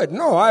socks are good.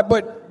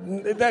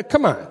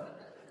 Come on,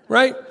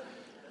 right?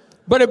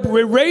 But it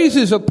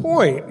raises a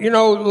point. You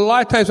know, a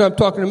lot of times when I'm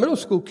talking to middle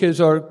school kids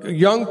or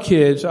young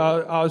kids,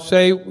 I'll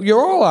say, "You're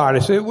all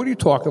artists." They say, "What are you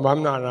talking about?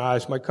 I'm not an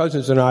artist. My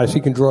cousin's an artist. He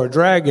can draw a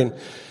dragon."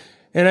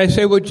 And I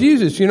say, "Well,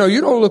 Jesus, you know,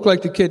 you don't look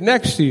like the kid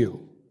next to you.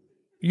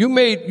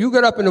 You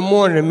got up in the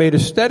morning and made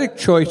aesthetic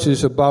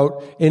choices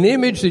about an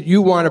image that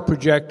you want to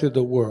project to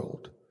the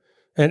world.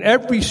 And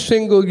every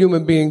single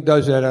human being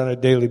does that on a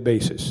daily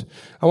basis.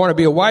 I want to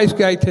be a wise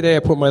guy today, I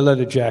put my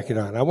leather jacket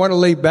on. I want to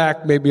lay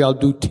back, maybe I'll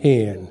do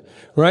tan,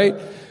 right?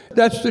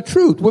 That's the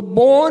truth. We're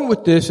born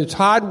with this. It's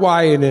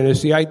hardwired in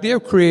us. The idea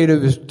of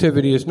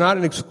creativity is not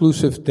an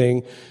exclusive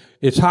thing.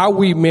 It's how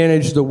we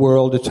manage the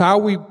world. It's how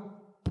we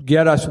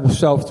get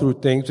ourselves through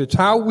things. It's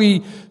how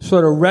we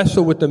sort of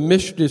wrestle with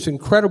this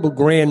incredible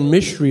grand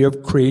mystery of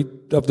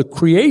the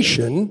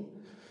creation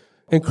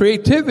And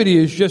creativity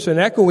is just an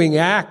echoing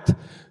act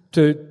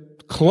to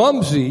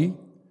clumsy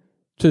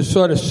to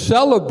sort of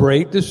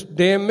celebrate this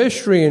damn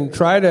mystery and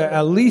try to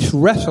at least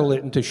wrestle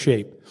it into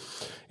shape.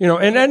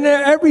 And then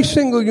every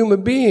single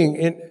human being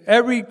in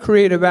every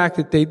creative act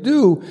that they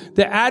do,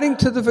 they're adding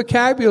to the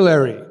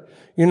vocabulary.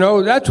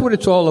 That's what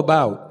it's all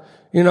about.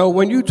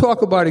 When you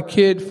talk about a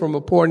kid from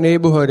a poor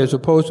neighborhood as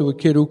opposed to a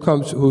kid who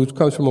comes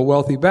from a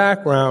wealthy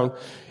background,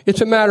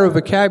 it's a matter of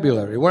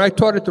vocabulary. When I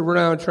taught at the Rhode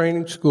Island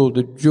Training School,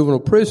 the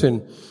juvenile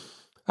prison,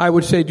 I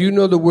would say, do you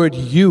know the word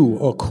you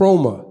or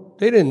chroma?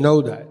 They didn't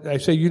know that. I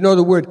say, you know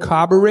the word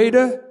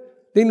carburetor?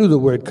 They knew the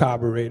word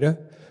carburetor,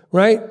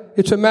 right?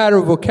 It's a matter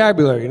of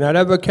vocabulary. Now,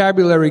 that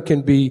vocabulary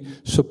can be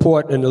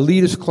support an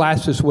elitist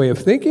classist way of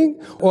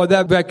thinking, or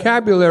that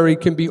vocabulary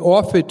can be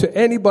offered to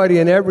anybody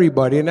and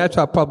everybody, and that's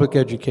our public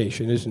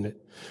education, isn't it?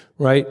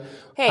 Right?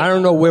 Hey, I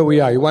don't know where we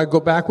are. You want to go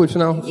backwards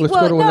now? Let's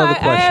go to another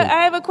question.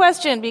 I have a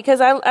question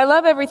because I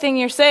love everything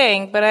you're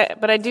saying,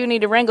 but I do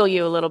need to wrangle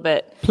you a little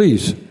bit.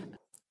 Please.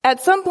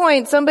 At some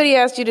point, somebody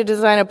asked you to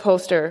design a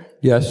poster.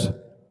 Yes.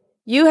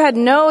 You had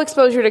no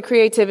exposure to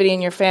creativity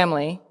in your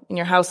family, in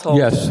your household.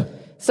 Yes.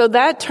 So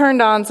that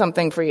turned on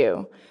something for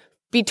you.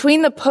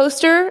 Between the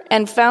poster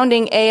and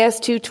founding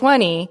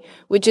AS220,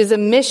 which is a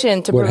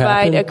mission to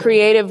provide a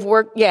creative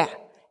work. Yeah.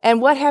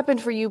 And what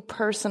happened for you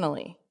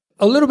personally?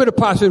 A little bit of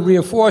positive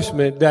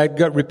reinforcement that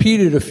got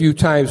repeated a few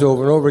times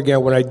over and over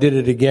again when I did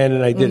it again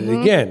and I did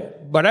it again.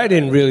 But I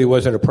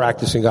wasn't a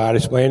practicing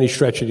artist by any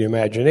stretch of the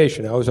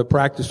imagination. I was a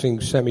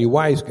practicing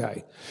semi-wise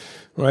guy,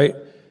 right?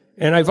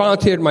 And I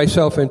volunteered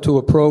myself into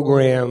a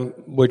program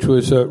which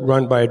was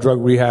run by a drug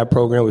rehab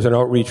program. It was an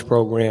outreach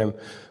program.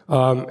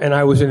 And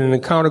I was in an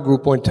encounter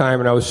group one time,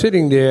 and I was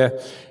sitting there,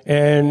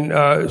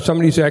 and some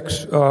of these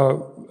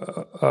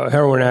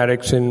heroin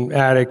addicts and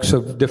addicts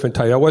of different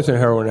types, I wasn't a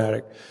heroin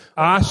addict,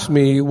 asked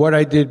me what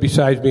I did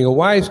besides being a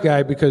wise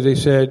guy because they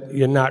said,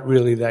 you're not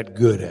really that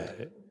good at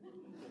it.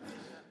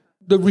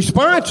 The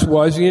response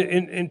was,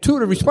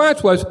 intuitive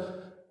response was,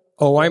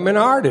 oh, I'm an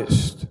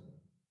artist.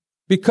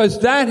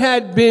 Because that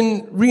had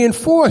been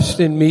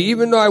reinforced in me,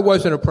 even though I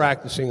wasn't a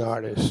practicing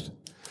artist.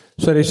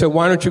 So they said,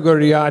 why don't you go to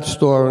the art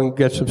store and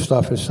get some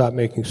stuff and start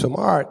making some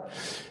art?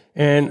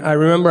 And I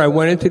remember I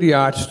went into the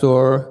art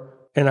store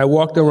and I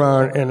walked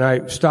around and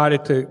I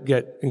started to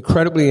get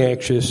incredibly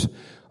anxious.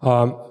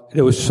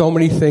 There was so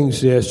many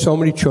things there, so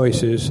many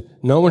choices.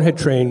 No one had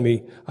trained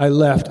me. I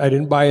left. I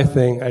didn't buy a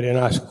thing. I didn't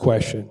ask a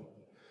question.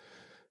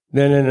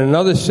 Then in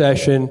another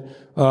session,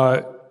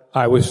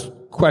 I was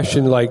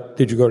questioned like,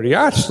 did you go to the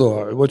art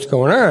store? What's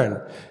going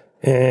on?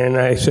 And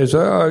I says,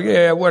 oh,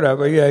 yeah,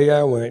 whatever. Yeah,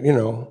 I went,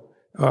 no,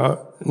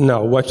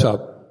 what's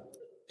up?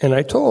 And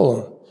I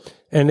told him.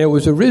 And there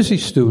was a RISD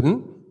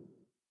student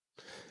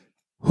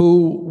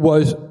who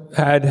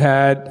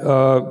had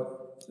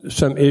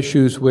some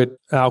issues with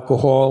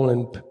alcohol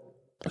and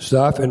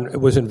stuff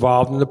and was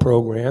involved in the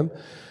program.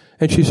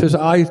 And she says,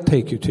 I'll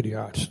take you to the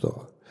art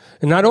store.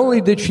 And not only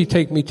did she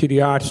take me to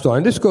the art store,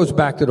 and this goes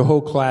back to the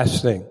whole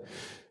class thing,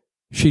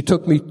 she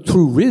took me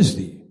through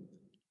RISD,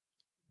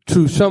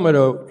 through some of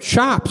the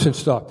shops and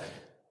stuff.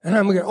 And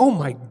I'm like, oh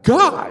my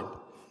God,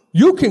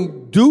 you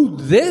can do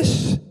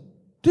this?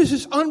 This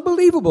is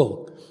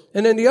unbelievable.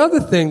 And then the other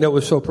thing that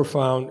was so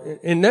profound,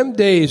 in them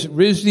days,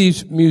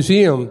 RISD's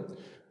museum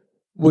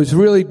was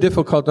really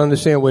difficult to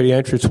understand where the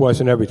entrance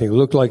was and everything. It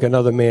looked like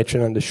another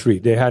mansion on the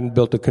street. They hadn't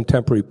built a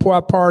contemporary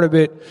part of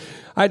it.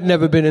 I'd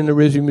never been in the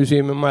RISD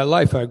museum in my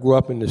life. I grew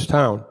up in this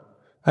town.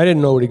 I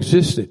didn't know it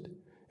existed.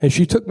 And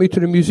she took me to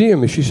the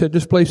museum and she said,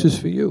 this place is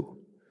for you.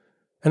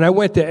 And I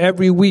went there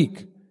every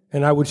week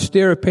and I would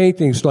stare at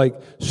paintings like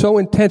so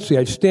intensely.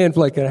 I'd stand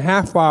for like a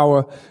half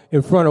hour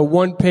in front of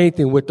one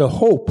painting with the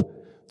hope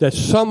that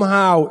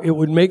somehow it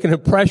would make an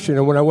impression.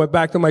 And when I went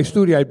back to my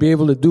studio, I'd be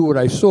able to do what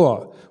I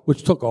saw,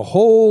 which took a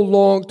whole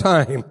long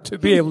time to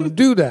be able to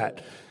do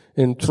that.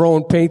 And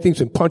throwing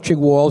paintings and punching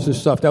walls and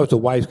stuff. That was the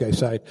wise guy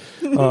side.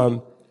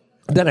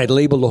 Then I'd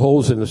label the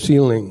holes in the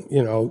ceiling,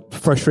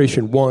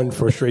 frustration 1,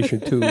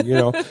 frustration 2,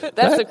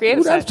 That's the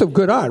creative side. That's some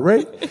good art,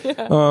 right?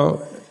 Yeah.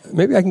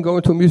 Maybe I can go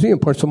into a museum,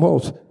 punch some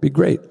holes. Be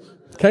great.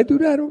 Can I do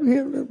that over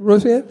here,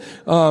 Roseanne?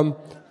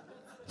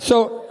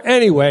 So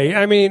anyway,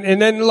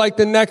 and then like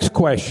the next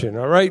question,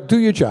 all right? Do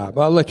your job.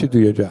 I'll let you do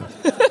your job.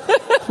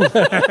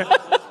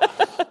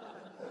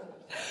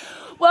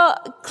 Well,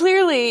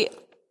 clearly,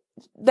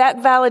 that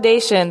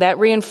validation, that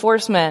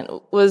reinforcement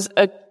was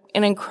an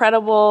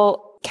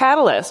incredible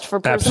catalyst for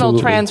personal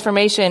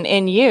transformation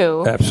in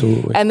you.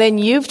 Absolutely. And then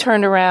you've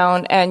turned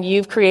around and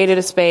you've created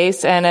a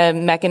space and a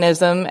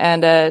mechanism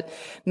and a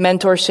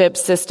mentorship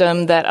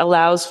system that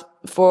allows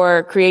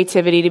for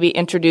creativity to be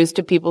introduced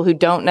to people who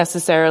don't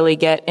necessarily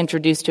get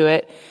introduced to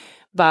it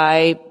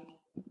by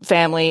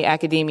family,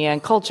 academia,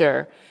 and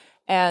culture.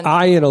 And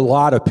a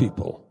lot of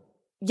people.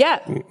 Yeah.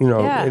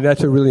 And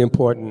that's a really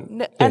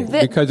important thing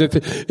because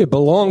it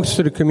belongs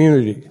to the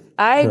community.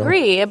 I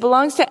agree. It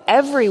belongs to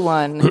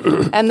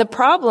everyone. And the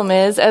problem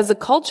is, as a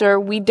culture,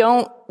 we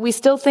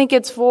still think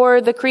it's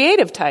for the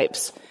creative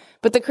types.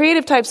 But the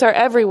creative types are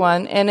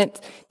everyone, and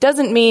it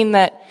doesn't mean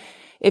that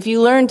if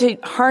you learn to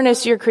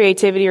harness your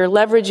creativity or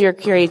leverage your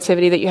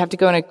creativity, that you have to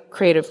go in a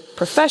creative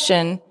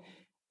profession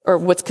or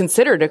what's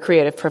considered a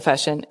creative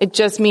profession, it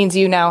just means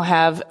you now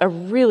have a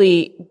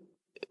really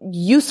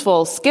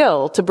useful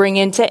skill to bring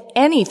into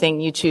anything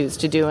you choose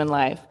to do in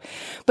life.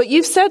 But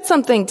you've said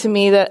something to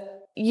me that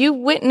you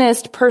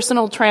witnessed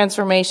personal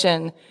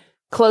transformation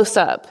close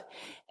up.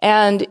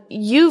 And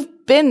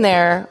you've been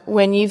there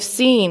when you've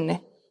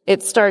seen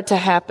it start to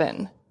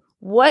happen.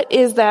 What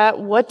is that?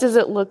 What does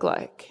it look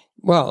like?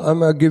 Well, I'm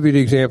going to give you the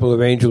example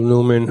of Angel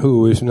Newman,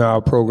 who is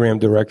now program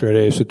director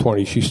at ASA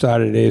 20. She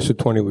started at ASA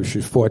 20 when she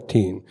was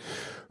 14.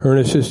 Her and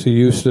her sister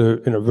used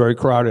to, in a very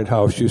crowded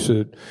house, used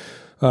to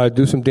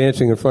do some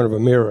dancing in front of a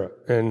mirror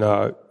and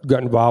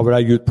got involved with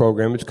our youth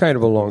program. It's kind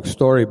of a long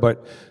story,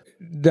 but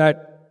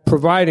that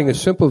providing a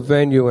simple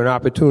venue and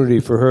opportunity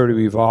for her to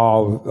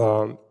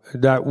evolve,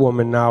 that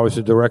woman now is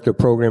the director of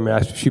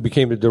programming. She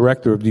became the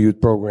director of the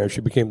youth program. She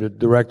became the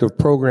director of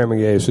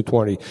programming at ASA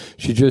 20.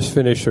 She just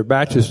finished her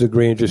bachelor's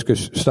degree and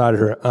just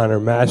started on her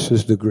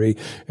master's degree.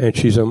 And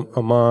she's a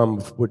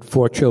mom with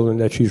 4 children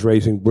that she's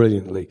raising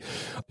brilliantly.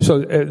 So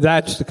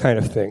that's the kind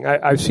of thing.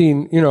 I've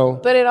seen,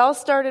 But it all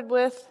started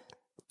with?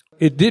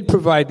 It did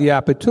provide the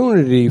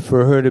opportunity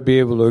for her to be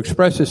able to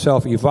express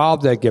herself,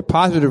 evolve that, get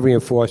positive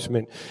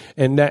reinforcement,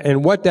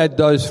 and what that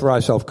does for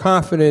our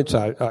self-confidence,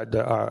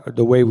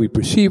 the way we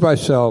perceive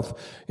ourselves,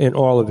 and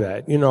all of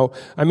that.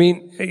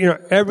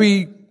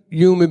 Every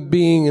human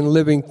being and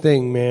living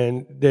thing,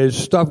 man, there's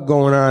stuff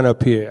going on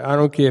up here. I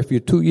don't care if you're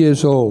 2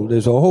 years old.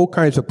 There's a whole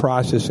kinds of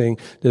processing.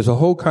 There's a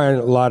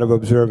lot of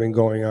observing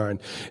going on.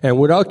 And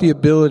without the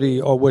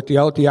ability or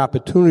without the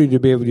opportunity to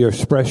be able to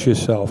express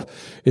yourself,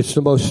 it's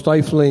the most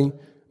stifling,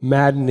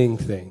 maddening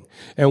thing.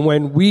 And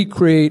when we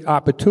create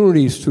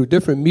opportunities through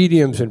different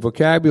mediums and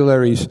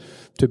vocabularies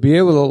to be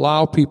able to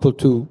allow people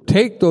to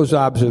take those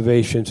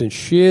observations and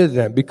share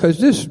them, because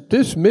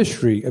this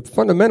mystery,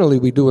 fundamentally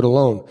we do it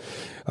alone.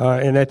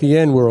 And at the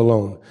end, we're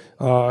alone.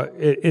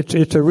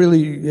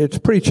 It's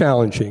pretty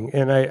challenging.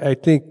 And I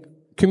think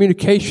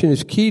communication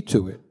is key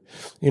to it.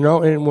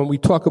 And when we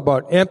talk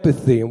about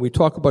empathy and we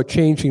talk about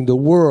changing the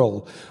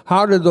world,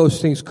 how do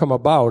those things come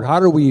about? How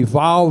do we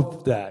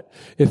evolve that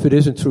if it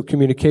isn't through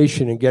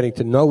communication and getting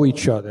to know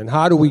each other? And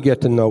how do we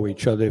get to know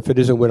each other if it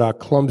isn't with our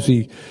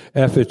clumsy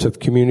efforts of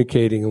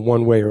communicating in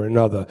one way or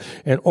another?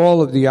 And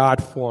all of the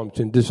art forms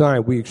and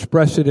design, we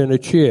express it in a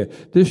chair.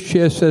 This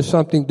chair says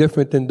something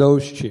different than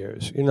those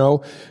chairs,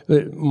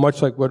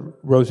 much like what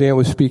Roseanne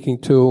was speaking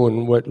to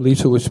and what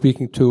Lisa was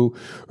speaking to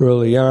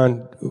early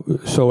on,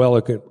 so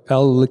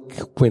eloquently.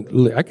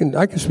 I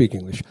can speak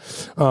English.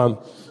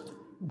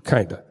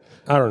 Kinda.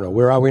 I don't know.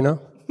 Where are we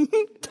now?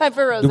 Time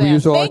for Roseanne. Do we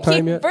use all Thank our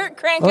time you, yet? Bert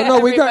Kranka, no,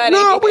 we everybody.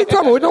 what are you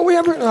talking about? Don't we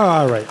ever? Oh,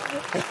 all right.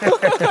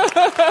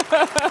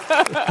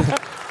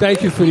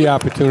 Thank you for the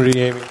opportunity,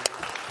 Amy.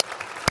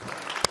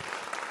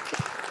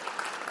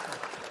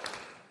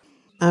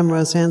 I'm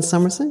Roseanne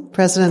Somerson,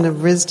 president of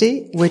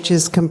RISD, which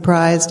is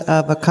comprised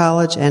of a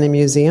college and a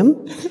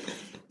museum.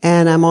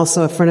 And I'm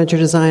also a furniture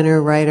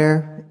designer,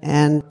 writer,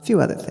 and a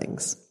few other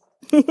things.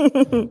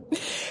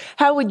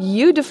 How would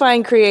you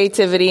define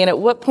creativity, and at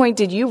what point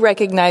did you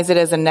recognize it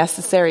as a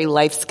necessary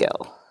life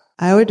skill?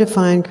 I would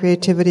define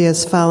creativity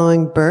as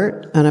following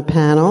Bert on a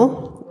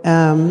panel.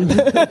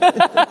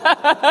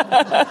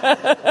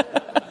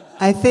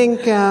 I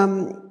think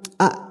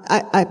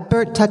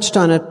Bert touched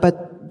on it,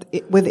 but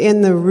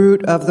within the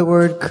root of the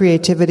word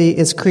creativity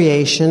is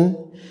creation.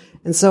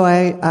 And so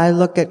I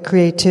look at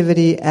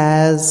creativity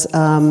as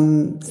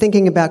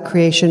thinking about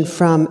creation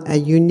from a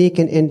unique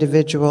and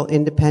individual,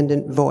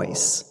 independent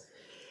voice.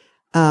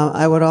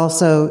 I would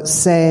also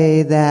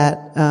say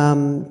that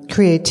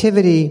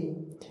creativity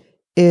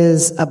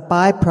is a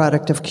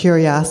byproduct of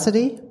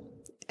curiosity,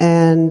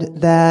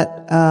 and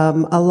that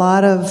a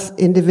lot of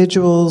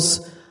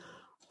individuals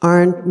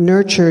aren't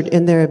nurtured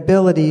in their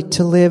ability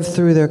to live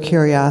through their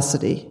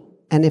curiosity.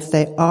 And if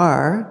they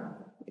are,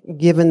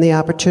 given the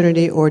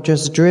opportunity or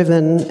just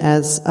driven,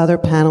 as other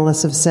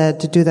panelists have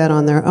said, to do that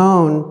on their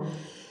own,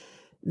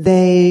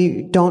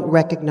 they don't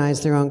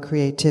recognize their own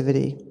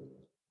creativity.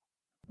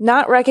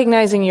 Not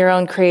recognizing your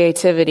own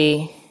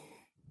creativity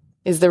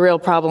is the real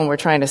problem we're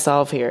trying to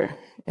solve here,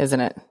 isn't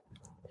it?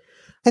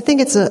 I think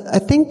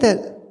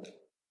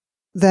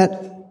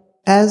that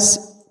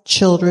as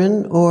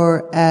children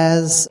or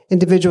as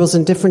individuals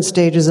in different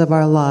stages of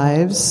our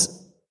lives,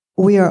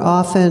 we are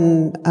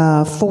often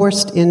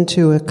forced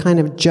into a kind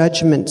of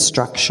judgment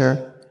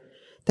structure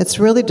that's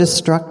really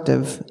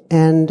destructive.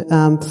 And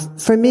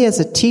for me as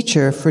a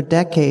teacher for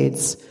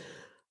decades,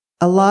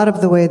 a lot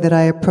of the way that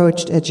I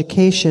approached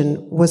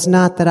education was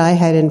not that I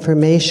had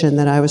information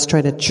that I was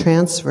trying to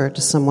transfer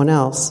to someone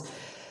else,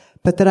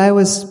 but that I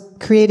was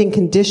creating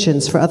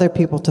conditions for other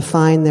people to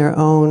find their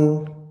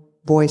own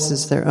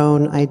voices, their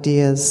own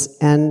ideas,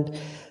 and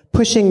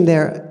pushing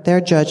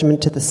their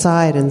judgment to the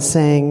side and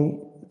saying,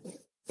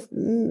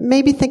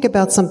 maybe think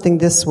about something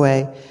this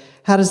way.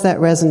 How does that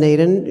resonate?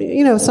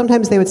 And,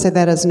 sometimes they would say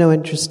that has no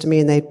interest to me,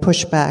 and they'd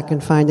push back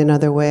and find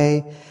another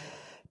way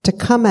to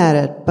come at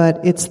it.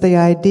 But it's the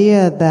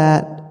idea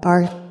that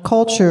our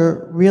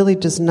culture really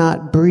does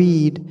not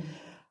breed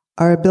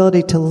our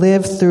ability to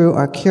live through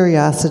our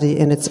curiosity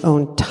in its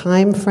own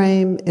time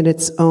frame, in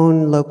its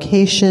own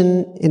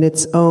location, in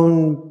its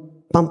own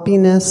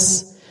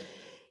bumpiness.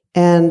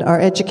 And our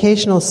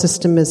educational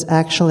system is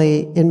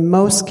actually, in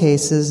most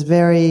cases,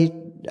 very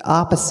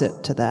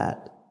opposite to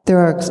that. There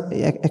are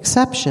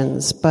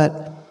exceptions,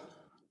 but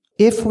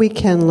if we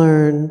can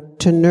learn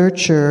to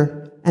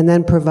nurture and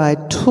then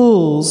provide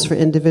tools for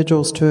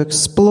individuals to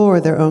explore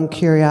their own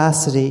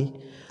curiosity,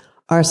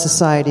 our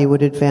society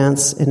would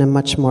advance in a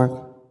much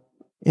more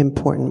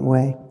important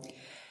way.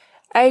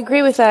 I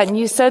agree with that. And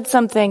you said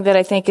something that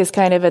I think is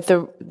kind of at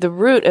the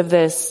root of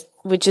this,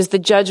 which is the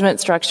judgment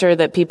structure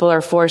that people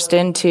are forced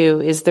into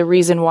is the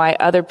reason why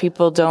other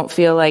people don't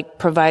feel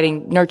like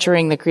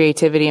nurturing the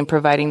creativity and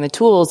providing the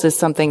tools is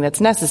something that's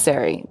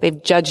necessary.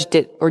 They've judged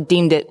it or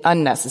deemed it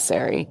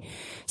unnecessary.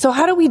 So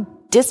how do we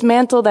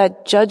dismantle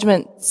that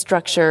judgment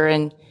structure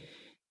and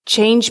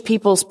change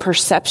people's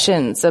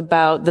perceptions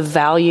about the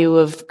value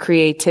of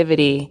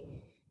creativity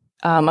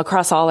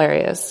across all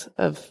areas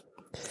of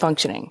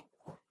functioning?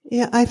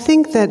 Yeah, I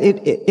think that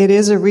it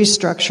is a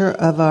restructure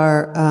of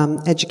our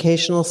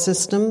educational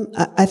system.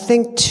 I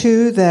think,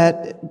 too,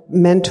 that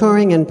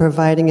mentoring and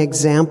providing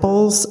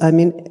examples, I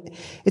mean,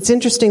 it's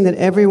interesting that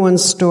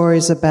everyone's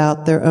stories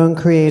about their own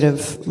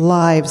creative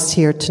lives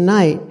here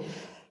tonight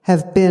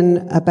have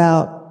been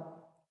about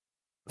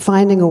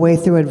finding a way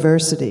through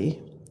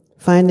adversity,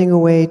 finding a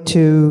way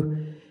to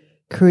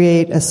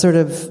create a sort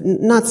of,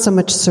 not so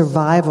much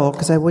survival,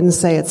 because I wouldn't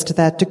say it's to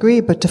that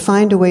degree, but to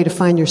find a way to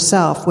find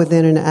yourself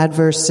within an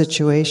adverse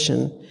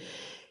situation.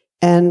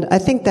 And I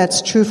think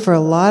that's true for a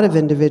lot of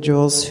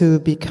individuals who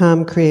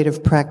become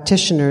creative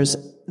practitioners.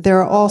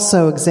 There are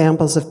also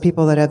examples of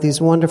people that have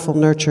these wonderful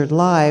nurtured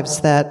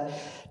lives that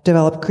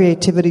develop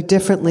creativity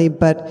differently,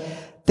 but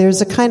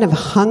there's a kind of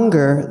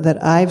hunger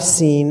that I've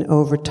seen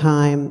over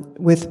time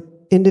with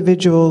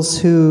individuals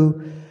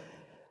who,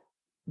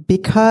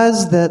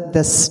 because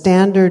the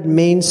standard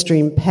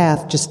mainstream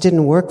path just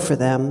didn't work for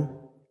them,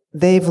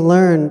 they've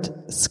learned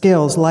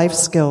skills, life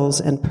skills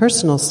and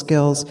personal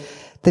skills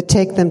that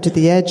take them to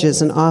the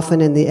edges, and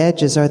often in the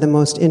edges are the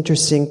most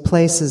interesting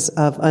places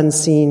of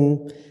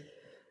unseen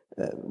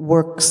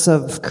works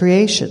of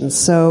creation.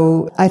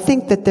 So I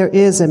think that there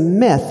is a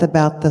myth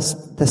about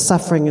the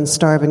suffering and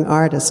starving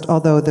artist,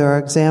 although there are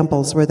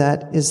examples where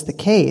that is the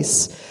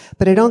case.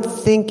 But I don't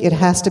think it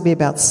has to be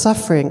about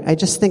suffering. I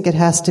just think it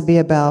has to be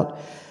about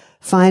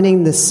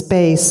finding the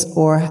space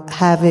or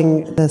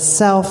having the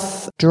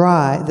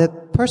self-drive, the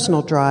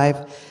personal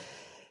drive,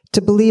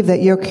 to believe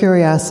that your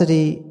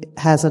curiosity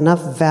has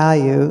enough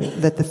value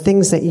that the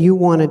things that you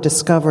want to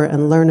discover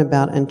and learn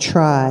about and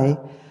try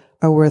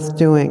are worth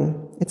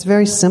doing. It's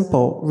very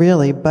simple,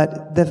 really,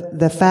 but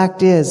the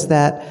fact is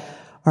that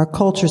our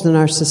cultures and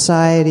our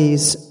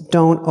societies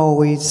don't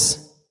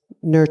always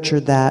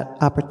nurture that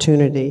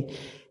opportunity.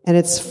 And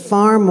it's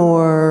far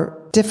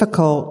more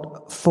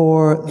difficult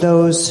for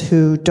those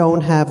who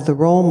don't have the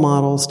role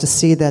models to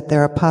see that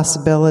there are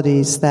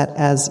possibilities that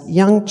as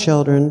young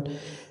children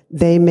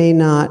they may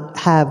not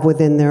have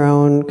within their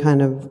own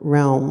kind of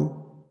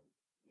realm.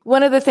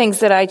 One of the things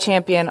that I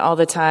champion all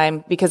the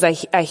time, because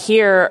I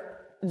hear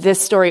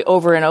this story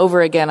over and over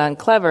again on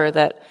Clever,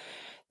 that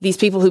these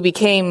people who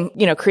became,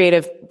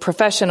 creative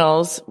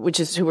professionals,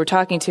 which is who we're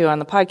talking to on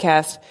the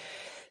podcast,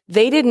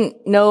 they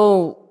didn't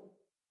know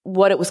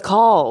what it was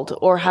called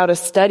or how to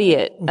study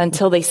it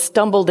until they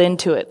stumbled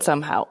into it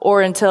somehow,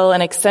 or until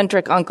an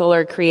eccentric uncle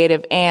or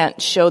creative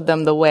aunt showed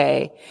them the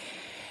way.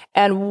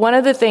 And one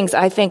of the things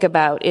I think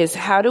about is,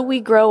 how do we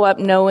grow up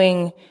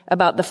knowing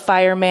about the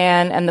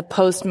fireman and the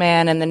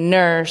postman and the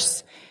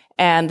nurse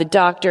and the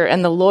doctor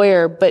and the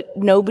lawyer, but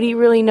nobody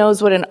really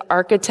knows what an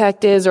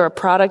architect is or a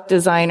product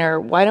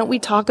designer? Why don't we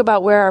talk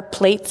about where our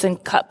plates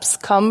and cups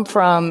come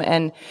from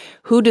and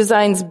who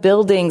designs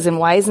buildings, and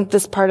why isn't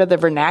this part of the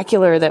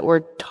vernacular that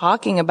we're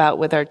talking about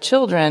with our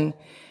children?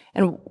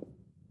 And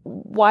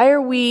how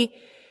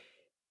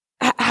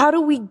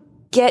do we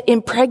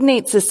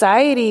impregnate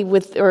society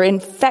with, or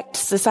infect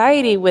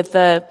society with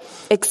the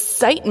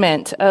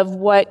excitement of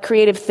what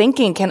creative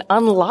thinking can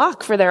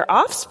unlock for their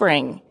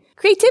offspring?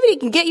 Creativity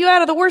can get you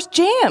out of the worst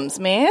jams,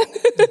 man.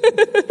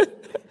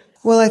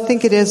 Well, I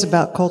think it is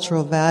about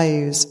cultural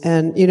values.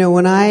 And,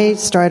 when I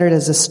started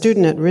as a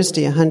student at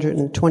RISD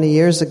 120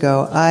 years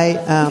ago, I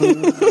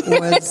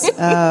was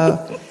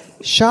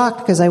shocked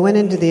because I went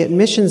into the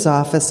admissions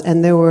office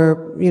and there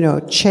were,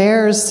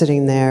 chairs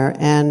sitting there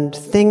and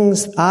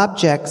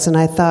objects, and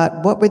I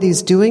thought, what were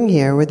these doing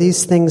here? Were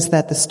these things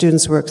that the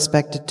students were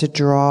expected to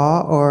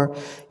draw, or,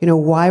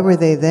 why were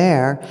they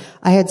there?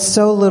 I had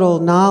so little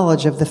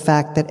knowledge of the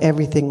fact that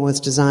everything was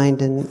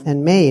designed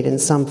and made in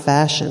some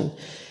fashion.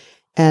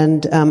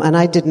 And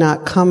I did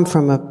not come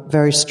from a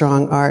very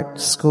strong art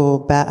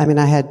school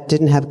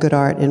didn't have good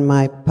art in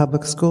my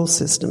public school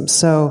system.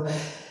 So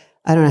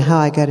I don't know how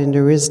I got into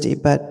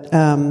RISD, but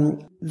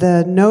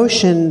the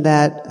notion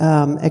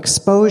that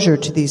exposure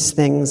to these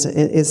things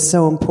is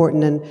so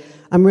important. And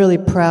I'm really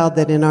proud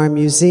that in our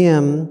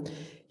museum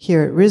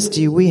here at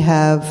RISD, we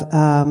have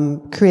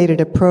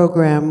created a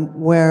program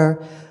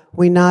where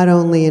we not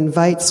only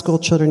invite school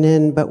children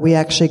in, but we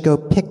actually go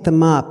pick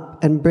them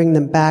up and bring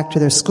them back to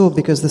their school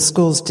because the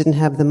schools didn't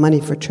have the money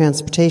for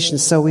transportation.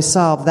 So we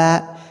solve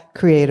that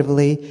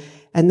creatively.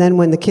 And then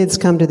when the kids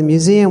come to the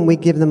museum, we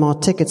give them all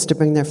tickets to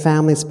bring their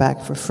families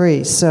back for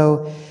free.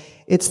 So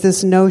it's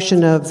this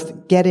notion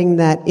of getting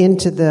that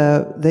into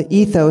the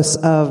ethos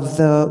of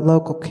the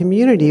local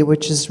community,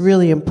 which is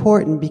really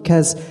important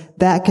because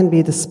that can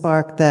be the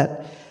spark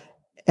that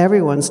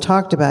everyone's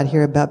talked about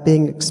here about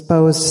being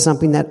exposed to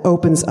something that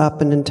opens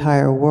up an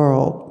entire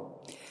world.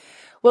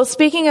 Well,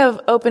 speaking of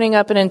opening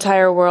up an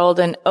entire world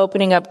and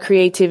opening up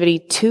creativity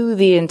to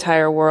the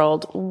entire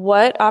world,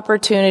 what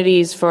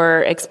opportunities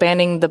for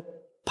expanding the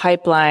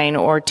pipeline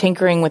or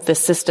tinkering with the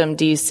system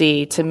do you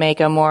see to make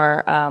a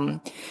more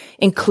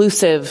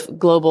inclusive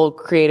global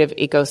creative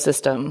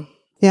ecosystem?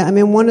 Yeah, I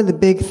mean, one of the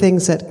big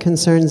things that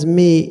concerns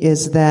me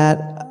is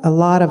that a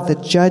lot of the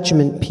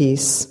judgment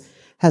piece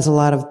has a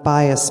lot of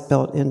bias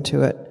built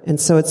into it. And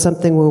so it's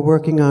something we're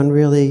working on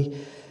really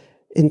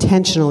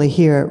intentionally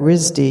here at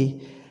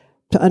RISD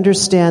to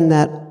understand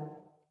that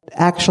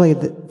actually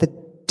the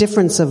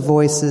difference of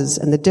voices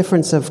and the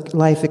difference of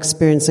life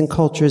experience and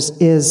cultures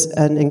is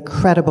an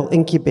incredible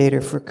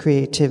incubator for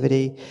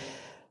creativity.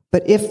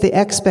 But if the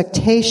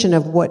expectation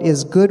of what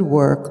is good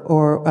work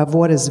or of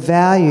what is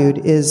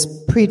valued is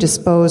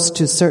predisposed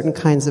to certain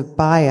kinds of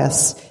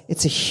bias,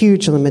 it's a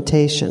huge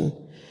limitation.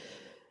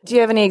 Do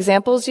you have any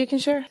examples you can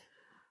share?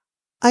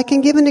 I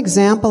can give an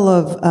example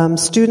of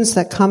students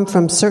that come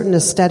from certain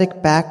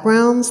aesthetic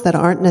backgrounds that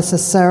aren't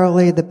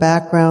necessarily the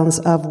backgrounds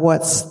of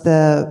what's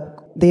the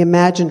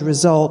imagined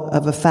result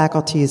of a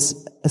faculty's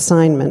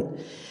assignment,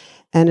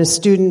 and a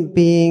student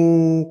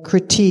being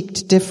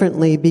critiqued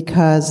differently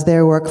because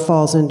their work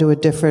falls into a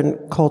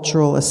different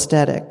cultural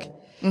aesthetic.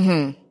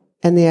 Mm-hmm.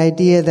 And the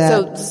idea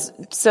that...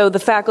 So the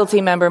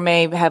faculty member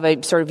may have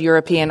a sort of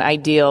European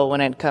ideal when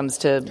it comes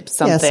to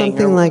something. Yeah,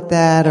 something like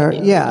that.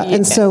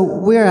 And so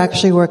we're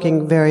actually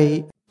working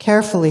very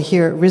carefully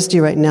here at RISD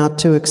right now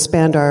to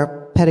expand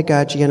our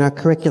pedagogy and our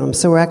curriculum.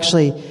 So we're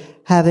actually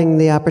having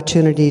the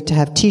opportunity to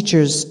have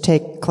teachers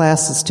take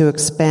classes to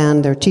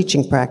expand their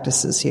teaching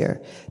practices here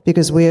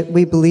because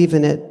we believe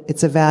in it.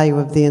 It's a value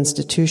of the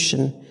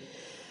institution.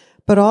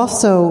 But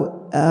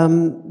also,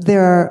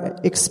 there are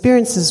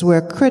experiences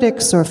where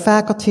critics or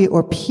faculty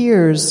or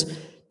peers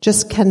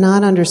just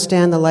cannot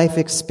understand the life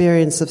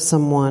experience of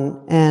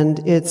someone. And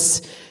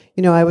it's,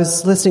 I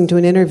was listening to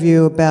an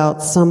interview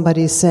about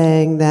somebody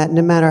saying that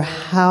no matter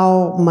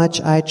how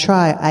much I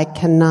try, I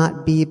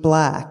cannot be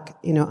black.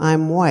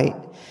 I'm white.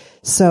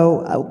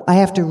 So I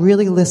have to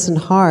really listen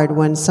hard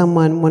when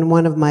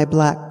one of my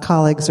black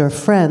colleagues or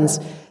friends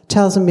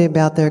tells me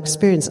about their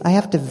experience. I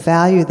have to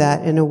value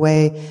that in a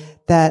way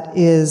that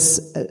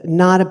is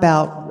not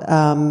about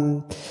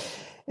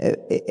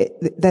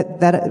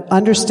that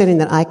understanding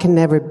that I can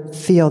never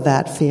feel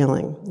that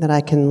feeling, that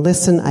I can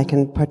listen, I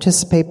can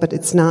participate, but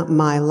it's not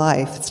my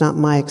life, it's not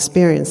my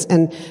experience.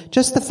 And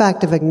just the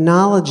fact of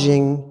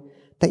acknowledging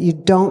that you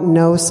don't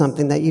know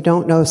something, that you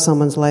don't know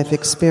someone's life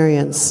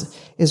experience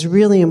is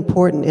really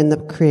important in the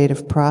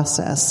creative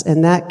process.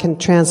 And that can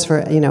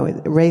transfer,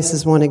 race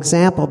is one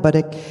example, but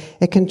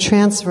it can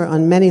transfer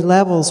on many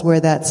levels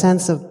where that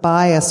sense of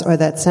bias or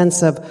that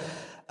sense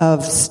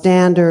of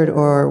standard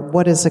or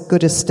what is a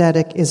good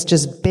aesthetic is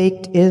just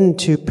baked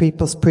into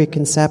people's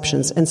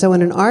preconceptions. And so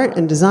in an art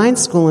and design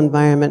school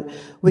environment,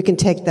 we can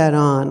take that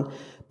on.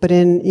 But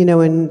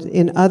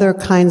in other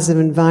kinds of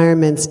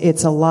environments,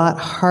 it's a lot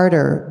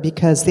harder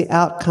because the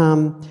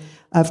outcome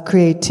of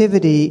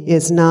creativity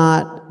is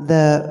not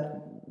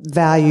the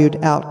valued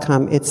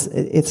outcome.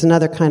 It's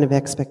another kind of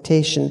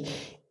expectation.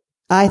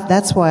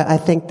 That's why I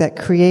think that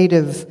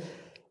creative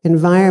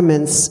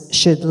environments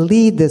should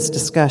lead this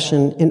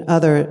discussion in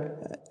other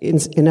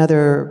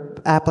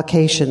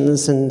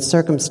applications and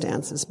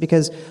circumstances,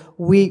 because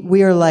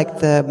we are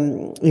like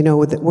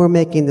we're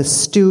making the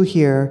stew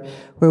here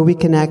where we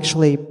can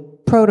actually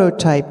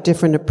prototype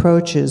different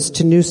approaches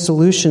to new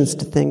solutions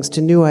to things,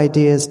 to new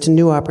ideas, to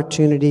new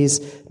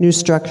opportunities, new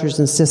structures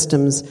and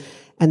systems,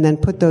 and then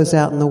put those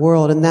out in the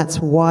world. And that's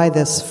why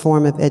this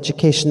form of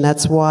education,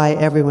 that's why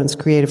everyone's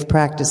creative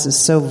practice is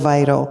so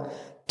vital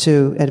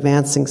to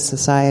advancing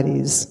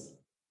societies.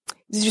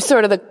 This is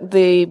sort of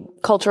the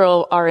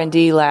cultural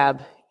R&D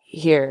lab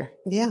here.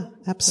 Yeah,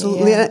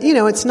 absolutely. Yeah.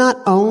 It's not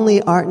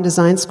only art and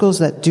design schools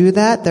that do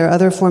that. There are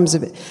other forms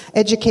of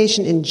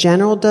education in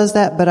general does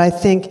that, but I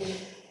think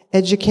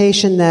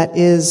education that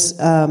is,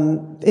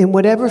 in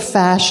whatever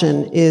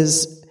fashion,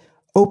 is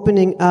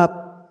opening up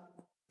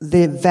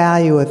the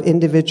value of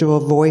individual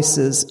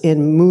voices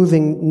in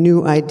moving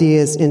new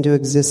ideas into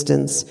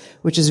existence,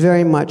 which is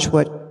very much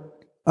what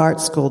art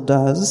school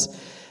does.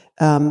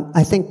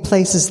 I think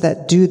places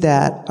that do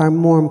that are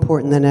more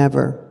important than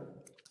ever,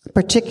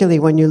 particularly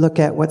when you look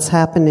at what's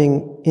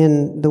happening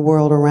in the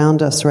world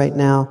around us right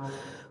now,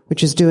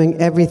 which is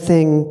doing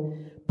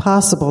everything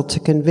possible to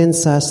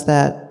convince us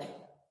that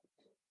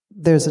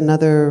there's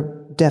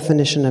another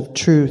definition of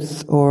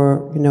truth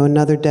or,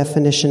 another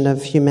definition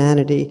of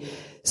humanity.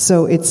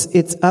 So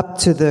it's up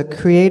to the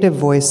creative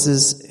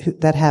voices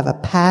that have a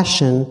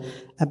passion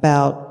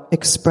about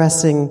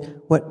expressing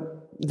what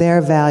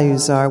their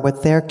values are,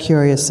 what they're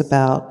curious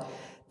about,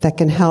 that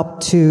can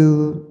help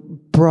to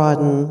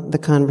broaden the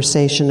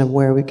conversation of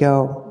where we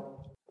go.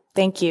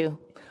 Thank you.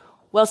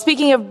 Well,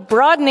 speaking of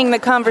broadening the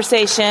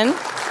conversation,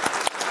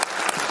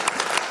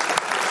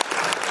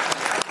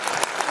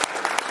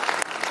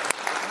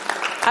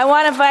 I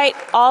want to invite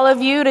all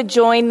of you to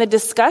join the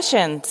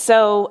discussion.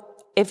 So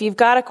if you've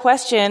got a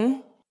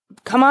question,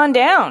 come on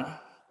down.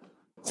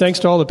 Thanks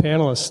to all the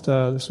panelists.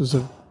 This was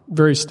a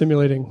very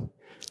stimulating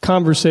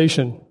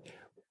conversation.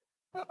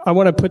 I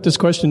want to put this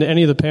question to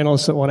any of the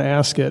panelists that want to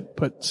ask it,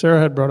 but Sarah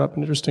had brought up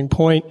an interesting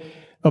point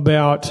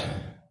about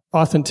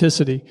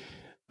authenticity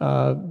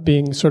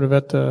being sort of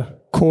at the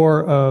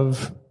core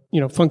of,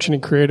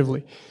 functioning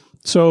creatively.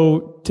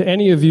 So to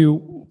any of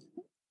you,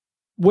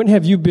 when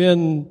have you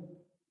been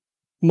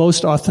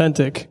most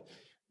authentic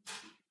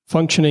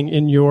functioning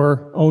in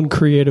your own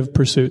creative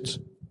pursuits?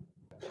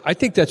 I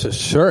think that's a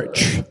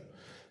search.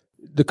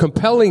 The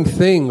compelling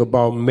thing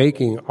about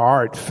making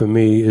art for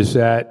me is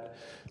that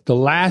the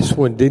last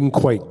one didn't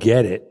quite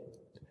get it,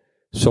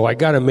 so I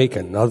got to make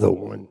another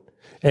one.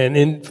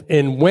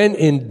 And when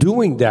in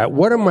doing that,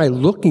 what am I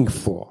looking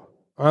for?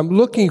 I'm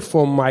looking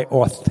for my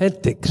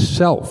authentic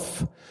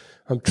self.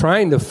 I'm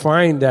trying to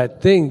find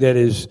that thing that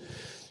is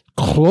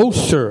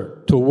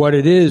closer to what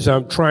it is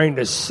I'm trying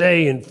to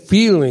say and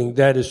feeling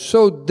that is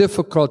so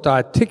difficult to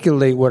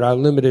articulate with our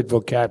limited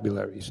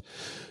vocabularies.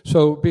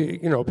 So,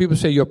 people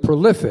say you're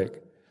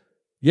prolific.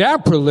 Yeah,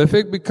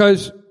 prolific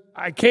because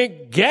I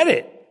can't get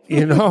it.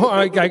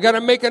 I got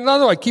to make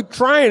another one. I keep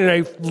trying, and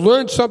I've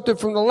learned something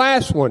from the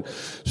last one.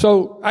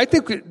 So I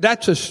think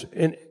that's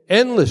an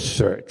endless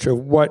search of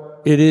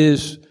what it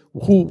is,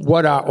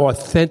 what our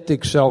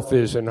authentic self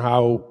is, and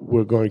how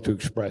we're going to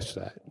express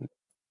that.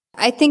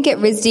 I think at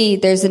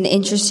RISD, there's an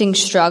interesting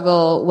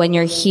struggle when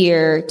you're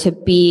here to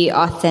be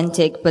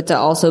authentic, but to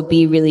also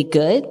be really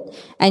good.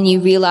 And you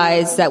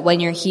realize that when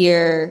you're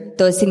here,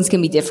 those things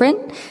can be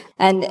different.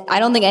 And I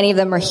don't think any of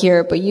them are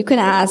here, but you can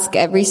ask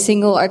every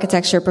single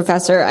architecture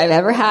professor I've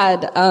ever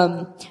had,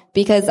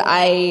 because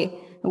I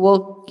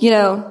will,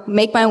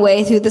 make my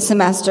way through the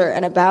semester,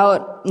 and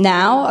about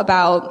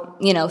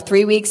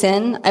 3 weeks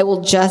in, I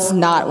will just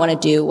not want to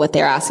do what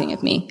they're asking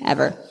of me,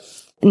 ever.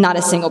 Not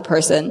a single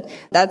person.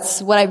 That's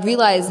what I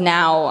realize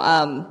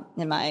now,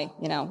 in my,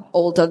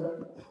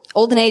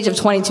 olden age of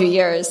 22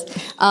 years.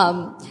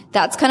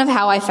 That's kind of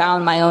how I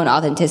found my own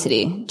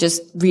authenticity.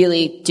 Just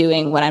really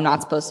doing what I'm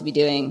not supposed to be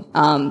doing,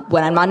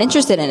 when I'm not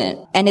interested in it.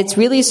 And it's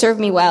really served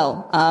me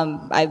well.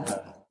 I've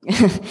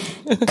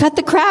cut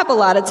the crap a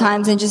lot of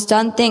times and just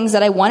done things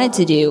that I wanted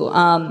to do.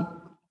 And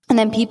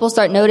then people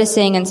start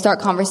noticing and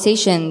start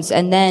conversations,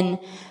 and then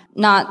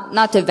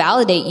not to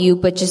validate you,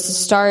 but just to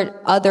start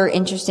other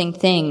interesting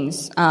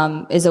things,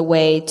 is a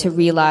way to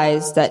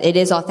realize that it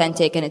is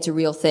authentic and it's a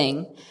real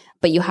thing.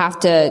 But you have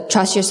to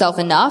trust yourself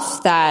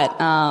enough that,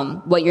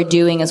 what you're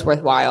doing is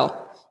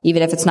worthwhile,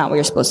 even if it's not what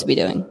you're supposed to be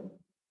doing.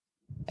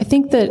 I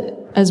think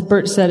that, as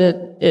Bert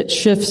said, it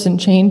shifts and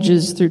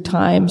changes through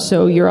time.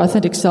 So your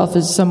authentic self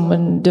is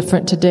someone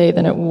different today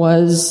than it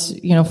was,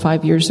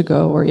 5 years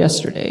ago or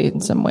yesterday in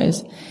some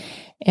ways.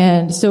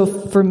 And so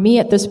for me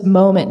at this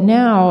moment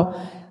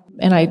now,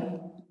 and I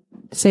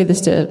say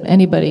this to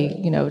anybody,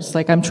 it's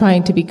like I'm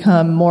trying to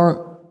become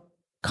more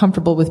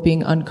comfortable with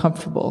being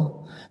uncomfortable,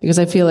 because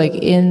I feel like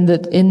in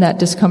that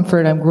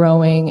discomfort, I'm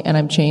growing and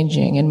I'm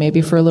changing. And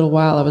maybe for a little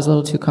while, I was a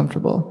little too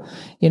comfortable,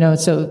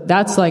 so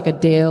that's like a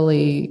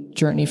daily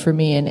journey for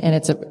me. And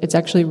it's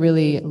actually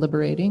really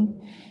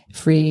liberating,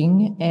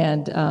 freeing,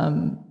 and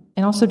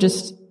also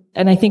just,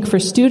 and I think for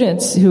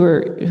students who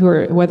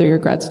are, whether you're a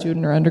grad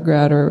student or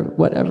undergrad or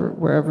whatever,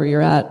 wherever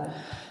you're at,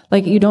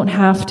 like, you don't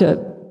have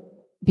to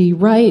be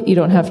right. You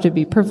don't have to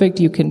be perfect.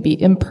 You can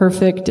be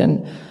imperfect,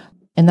 and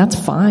that's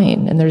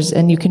fine.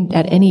 And you can,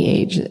 at any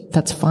age,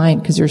 that's fine,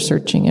 because you're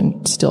searching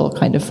and still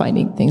kind of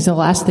finding things. And the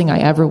last thing I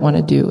ever want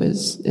to do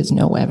is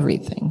know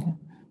everything.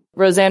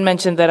 Roseanne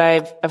mentioned that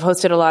I've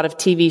hosted a lot of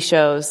TV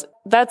shows.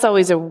 That's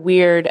always a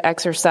weird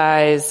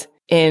exercise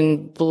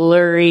in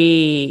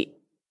blurry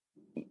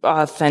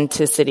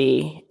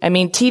authenticity. I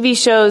mean, TV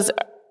shows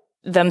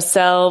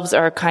themselves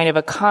are kind of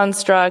a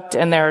construct,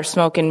 and there are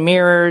smoke and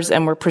mirrors,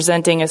 and we're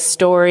presenting a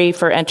story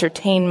for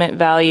entertainment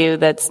value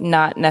that's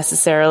not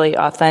necessarily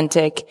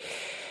authentic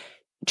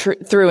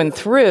through and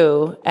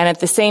through. And at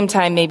the same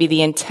time, maybe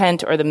the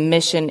intent or the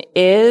mission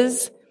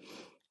is.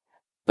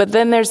 But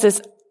then there's this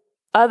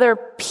other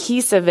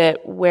piece of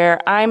it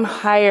where I'm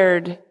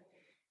hired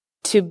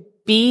to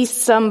be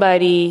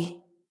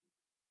somebody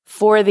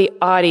for the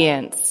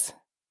audience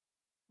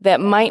that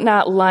might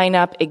not line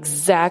up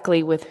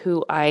exactly with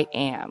who I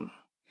am.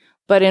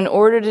 But in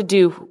order to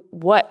do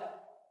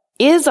what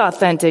is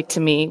authentic to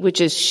me, which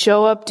is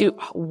show up,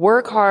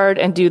 work hard,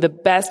 and do the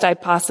best I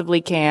possibly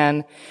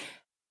can,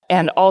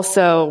 and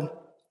also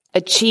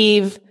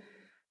achieve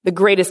the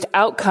greatest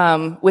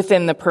outcome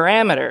within the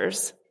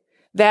parameters,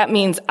 that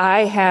means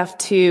I have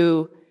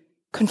to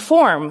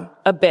conform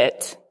a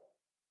bit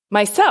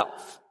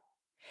myself.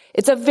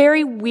 It's a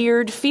very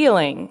weird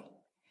feeling.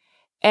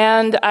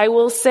 And I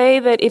will say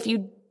that if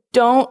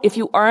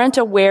you aren't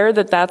aware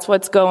that that's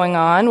what's going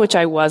on, which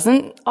I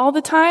wasn't all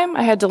the time,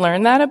 I had to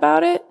learn that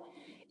about it,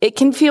 it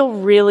can feel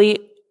really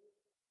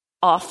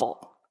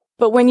awful.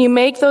 But when you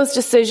make those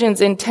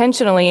decisions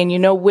intentionally and you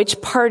know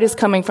which part is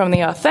coming from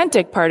the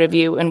authentic part of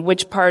you and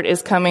which part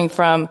is coming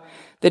from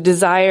the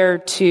desire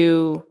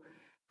to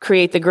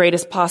create the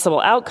greatest possible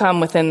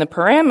outcome within the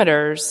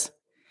parameters,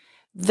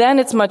 then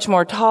it's much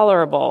more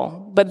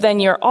tolerable. But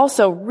then you're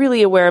also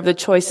really aware of the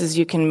choices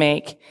you can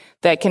make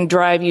that can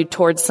drive you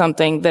towards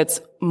something that's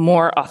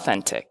more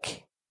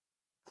authentic.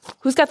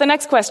 Who's got the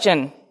next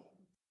question?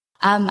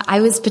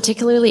 I was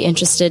particularly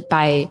interested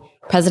by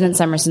President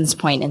Summerson's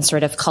point in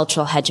sort of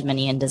cultural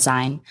hegemony in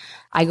design.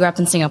 I grew up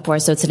in Singapore,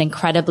 so it's an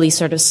incredibly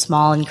sort of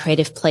small and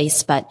creative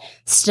place, but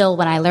still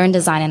when I learned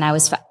design and I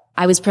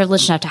was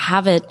privileged enough to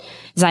have a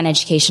design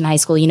education in high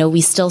school,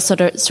 we still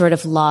sort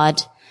of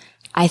laud,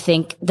 I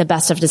think, the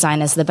best of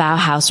design as the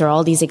Bauhaus or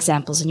all these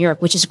examples in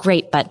Europe, which is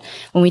great. But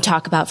when we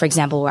talk about, for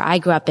example, where I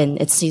grew up in,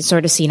 it's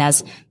sort of seen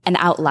as an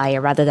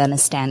outlier rather than a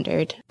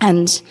standard.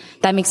 And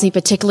that makes me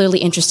particularly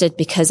interested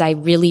because I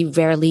really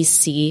rarely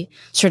see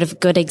sort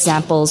of good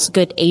examples,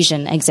 good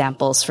Asian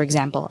examples, for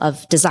example,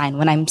 of design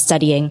when I'm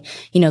studying,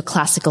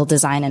 classical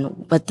design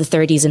and what the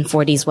 30s and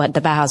 40s, what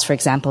the Bauhaus, for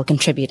example,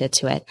 contributed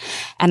to it.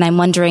 And I'm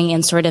wondering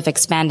in sort of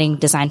expanding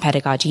design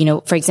pedagogy,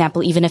 for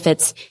example, even if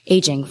it's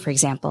aging, for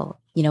example,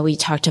 we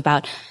talked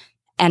about,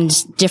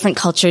 and different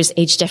cultures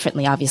age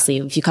differently, obviously.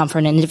 If you come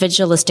from an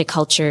individualistic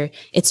culture,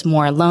 it's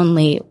more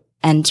lonely.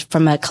 And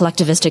from a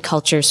collectivistic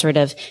culture, sort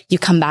of, you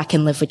come back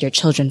and live with your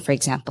children, for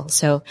example.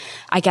 So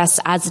I guess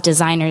as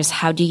designers,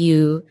 how do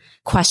you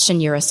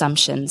question your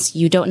assumptions?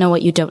 You don't know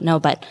what you don't know,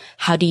 but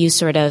how do you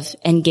sort of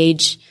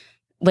engage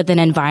with an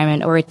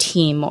environment or a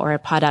team or a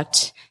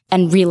product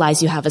and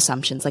realize you have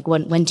assumptions? Like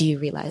when do you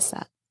realize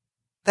that?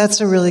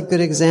 That's a really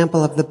good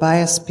example of the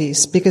bias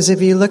piece, because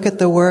if you look at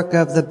the work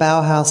of the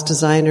Bauhaus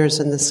designers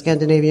and the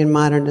Scandinavian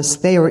modernists,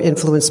 they were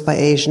influenced by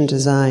Asian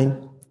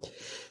design.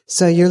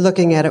 So you're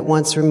looking at it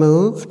once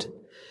removed.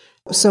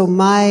 So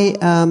my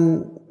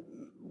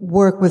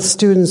work with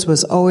students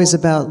was always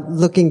about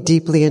looking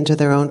deeply into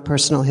their own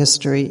personal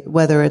history,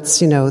 whether it's,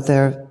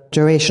 their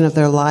duration of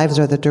their lives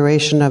or the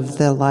duration of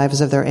the lives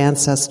of their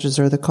ancestors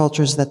or the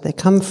cultures that they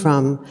come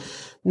from.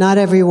 Not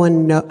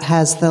everyone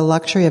has the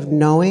luxury of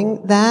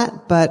knowing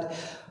that, but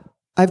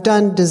I've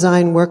done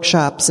design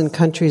workshops in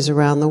countries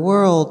around the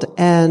world,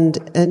 and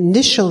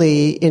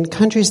initially in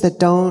countries that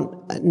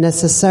don't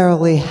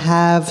necessarily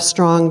have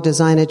strong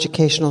design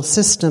educational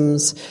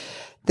systems,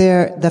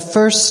 the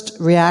first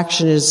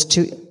reaction is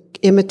to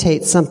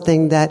imitate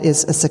something that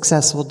is a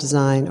successful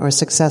design or a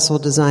successful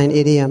design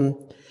idiom.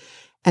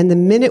 And the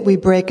minute we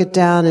break it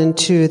down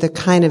into the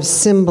kind of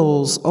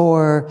symbols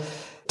or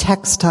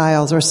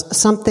textiles or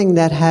something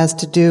that has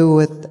to do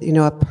with,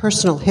 a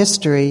personal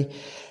history,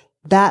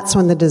 that's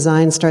when the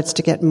design starts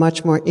to get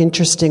much more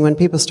interesting, when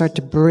people start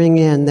to bring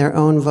in their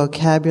own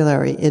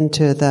vocabulary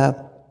into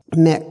the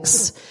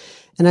mix.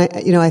 And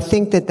I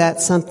think that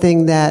that's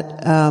something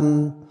that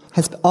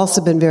has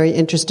also been very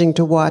interesting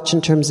to watch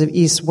in terms of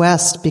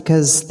East-West,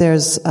 because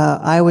there's,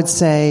 I would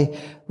say,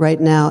 right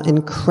now,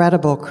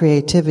 incredible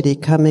creativity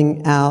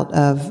coming out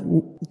of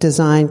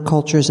design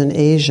cultures in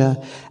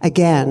Asia.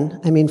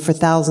 Again, for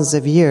thousands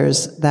of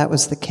years, that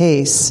was the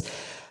case.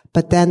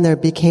 But then there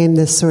became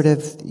this sort of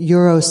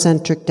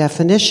Eurocentric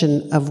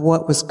definition of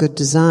what was good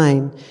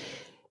design.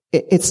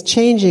 It's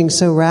changing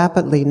so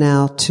rapidly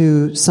now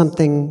to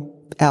something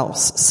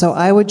else. So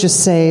I would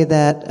just say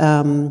that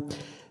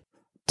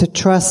to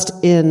trust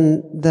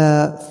in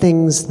the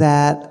things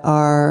that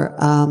are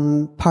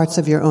parts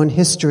of your own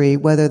history,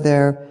 whether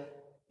they're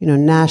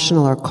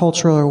national or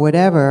cultural or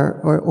whatever,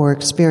 or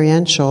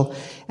experiential,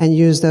 and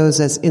use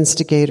those as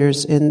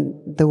instigators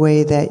in the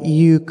way that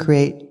you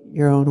create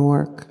your own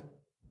work.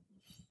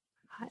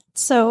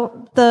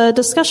 So the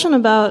discussion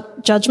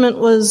about judgment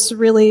was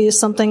really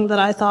something that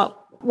I thought,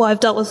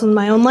 I've dealt with in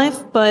my own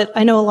life, but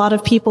I know a lot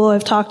of people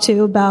I've talked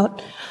to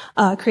about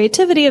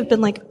creativity have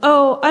been like,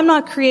 oh, I'm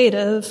not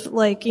creative.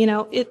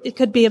 It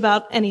could be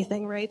about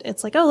anything, right?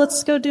 It's like, oh,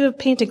 let's go do a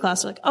painting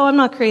class. Like, oh, I'm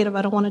not creative.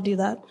 I don't want to do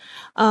that.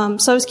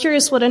 So I was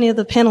curious what any of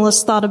the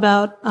panelists thought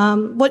about,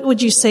 what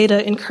would you say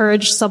to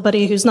encourage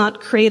somebody who's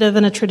not creative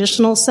in a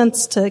traditional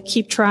sense to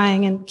keep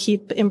trying and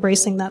keep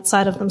embracing that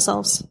side of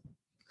themselves?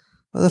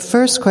 Well, the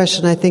first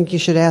question I think you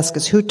should ask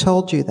is, who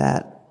told you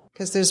that?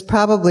 Because there's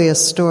probably a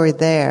story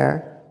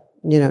there.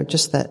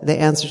 Just the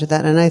answer to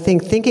that. And I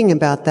think thinking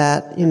about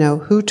that,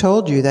 who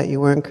told you that you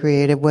weren't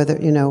creative,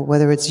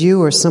 whether it's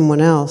you or someone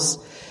else,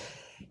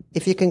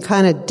 if you can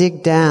kind of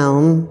dig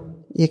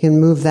down, you can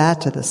move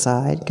that to the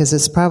side, because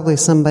it's probably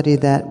somebody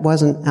that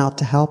wasn't out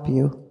to help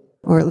you,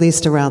 or at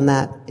least around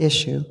that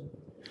issue.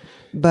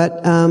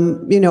 But,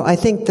 I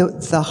think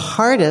the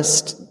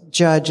hardest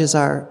judge is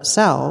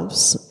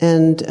ourselves,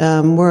 and,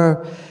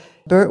 we're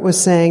Bert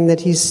was saying that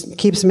he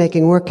keeps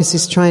making work because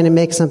he's trying to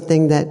make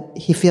something that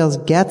he feels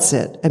gets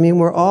it. I mean,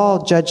 we're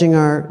all judging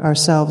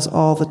ourselves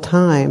all the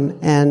time,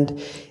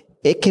 and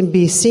it can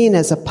be seen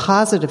as a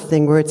positive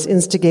thing where it's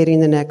instigating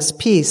the next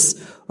piece,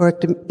 or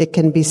it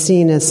can be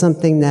seen as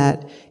something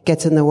that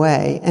gets in the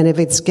way. And if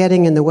it's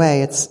getting in the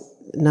way, it's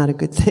not a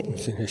good thing.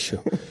 It's an issue.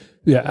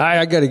 Yeah,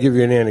 I got to give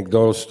you an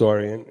anecdotal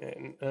story,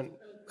 and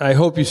I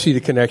hope you see the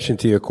connection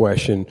to your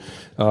question,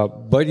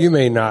 but you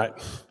may not.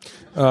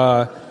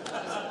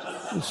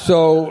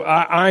 So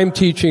I'm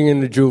teaching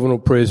in the juvenile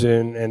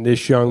prison, and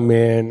this young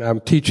man, I'm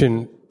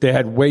teaching, they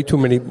had way too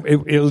many,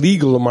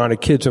 illegal amount of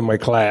kids in my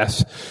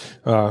class.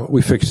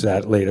 We fixed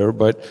that later,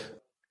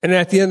 and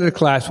at the end of the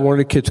class, one of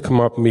the kids come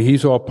up to me,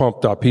 he's all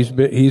pumped up.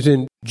 He's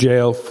in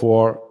jail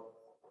for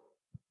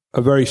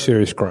a very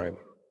serious crime.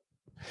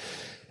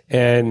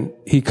 And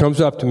he comes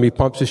up to me,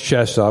 pumps his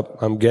chest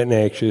up. I'm getting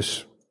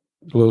anxious,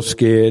 a little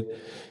scared.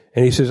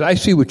 And he says, I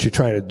see what you're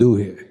trying to do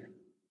here.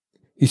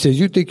 He says,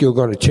 you think you're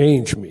going to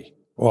change me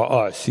or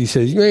us. He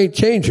says, you ain't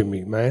changing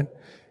me, man.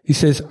 He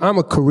says, I'm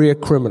a career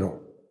criminal.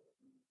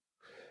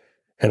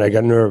 And I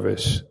got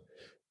nervous.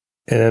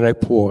 And then I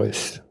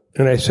paused.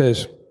 And I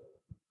says,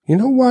 you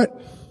know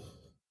what?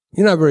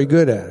 You're not very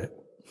good at it.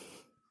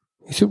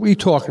 He said, what are you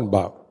talking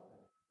about?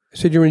 I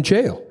said, you're in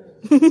jail.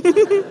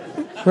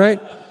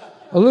 Right?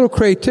 A little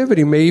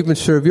creativity may even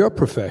serve your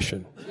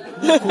profession.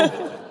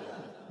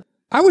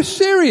 I was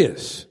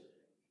serious.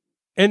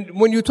 And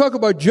when you talk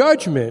about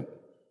judgment,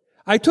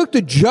 I took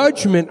the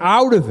judgment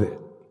out of it.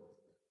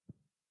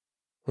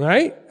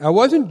 Right? I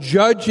wasn't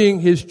judging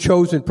his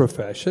chosen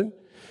profession.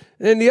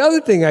 And the other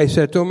thing I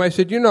said to him, I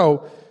said,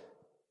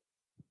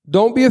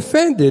 don't be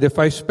offended if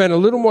I spend a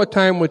little more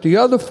time with the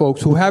other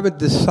folks who haven't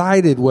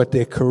decided what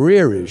their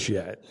career is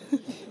yet.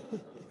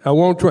 I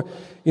won't try.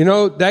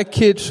 That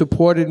kid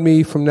supported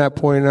me from that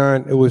point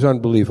on. It was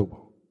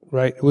unbelievable,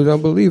 right? It was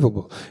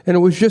unbelievable. And it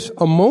was just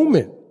a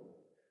moment.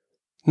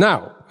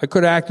 Now, I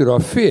could have acted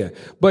off fear,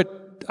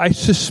 but I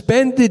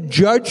suspended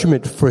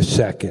judgment for a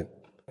second,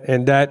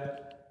 and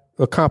that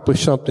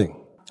accomplished something.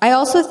 I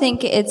also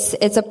think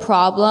it's a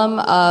problem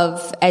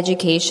of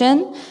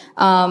education.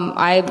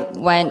 I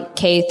went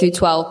K through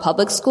 12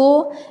 public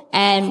school,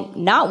 and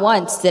not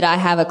once did I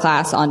have a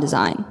class on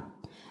design.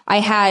 I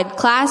had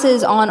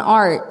classes on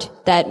art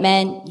that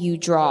meant you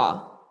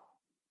draw.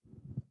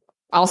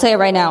 I'll say it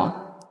right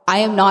now. I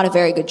am not a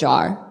very good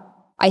drawer.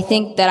 I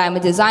think that I'm a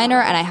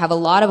designer and I have a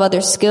lot of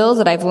other skills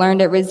that I've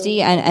learned at RISD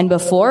and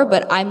before,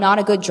 but I'm not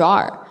a good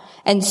drawer.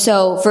 And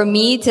so for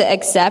me to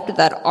accept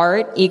that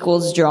art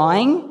equals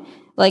drawing,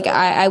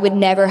 I would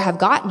never have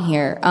gotten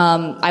here.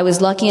 I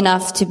was lucky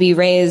enough to be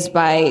raised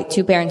by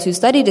two parents who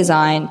study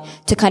design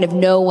to kind of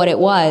know what it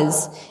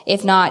was.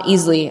 If not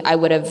easily, I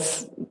would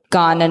have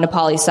gone into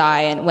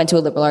poli-sci and went to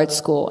a liberal arts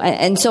school.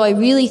 And so I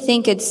really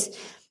think it's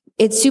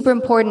super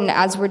important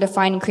as we're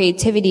defining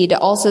creativity to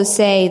also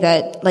say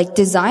that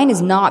design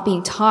is not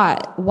being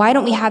taught. Why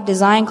don't we have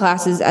design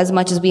classes as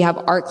much as we have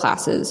art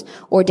classes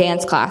or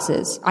dance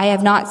classes? I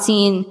have not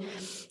seen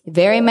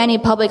very many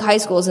public high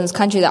schools in this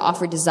country that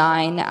offer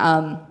design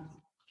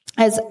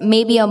as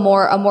maybe a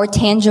more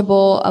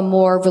tangible, a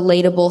more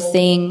relatable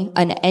thing,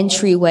 an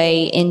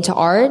entryway into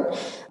art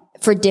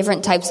for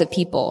different types of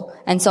people.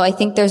 And so I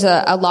think there's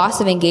a loss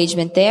of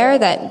engagement there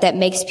that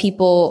makes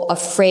people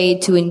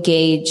afraid to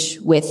engage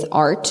with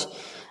art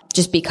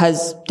just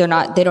because they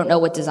don't know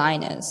what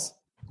design is.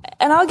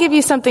 And I'll give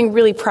you something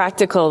really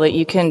practical that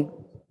you can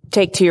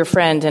take to your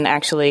friend and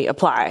actually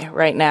apply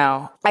right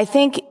now. I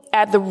think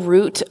at the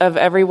root of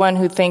everyone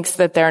who thinks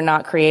that they're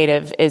not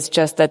creative is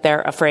just that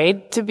they're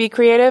afraid to be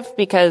creative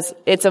because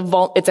it's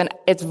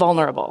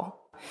vulnerable.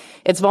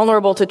 It's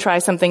vulnerable to try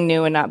something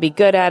new and not be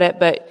good at it,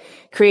 but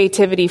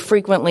creativity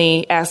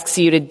frequently asks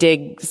you to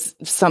dig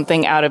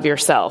something out of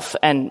yourself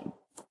and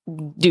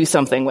do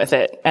something with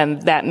it.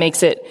 And that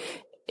makes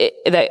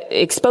that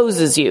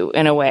exposes you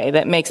in a way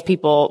that makes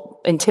people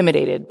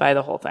intimidated by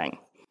the whole thing.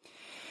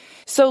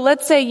 So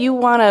let's say you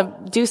want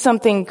to do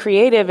something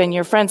creative and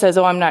your friend says,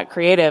 I'm not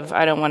creative.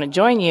 I don't want to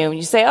join you. And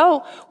you say,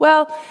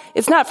 well,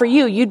 it's not for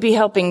you. You'd be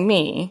helping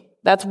me.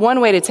 That's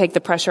one way to take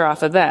the pressure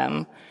off of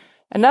them.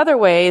 Another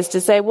way is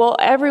to say, well,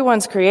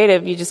 everyone's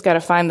creative. You just got to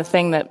find the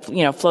thing that,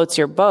 floats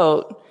your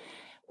boat.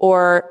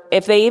 Or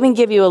if they even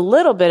give you a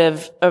little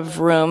bit of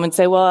room and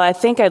say, well, I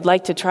think I'd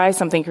like to try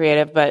something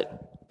creative,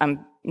 but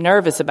I'm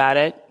nervous about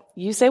it.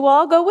 You say, well,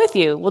 I'll go with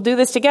you. We'll do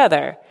this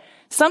together.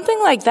 Something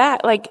like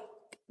that,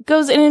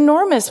 goes an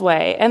enormous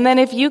way. And then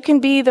if you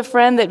can be the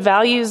friend that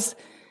values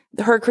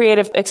her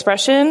creative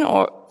expression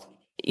or,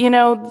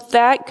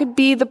 that could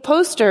be the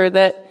poster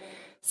that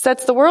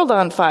sets the world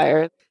on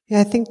fire. Yeah,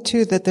 I think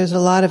too that there's a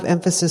lot of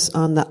emphasis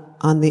on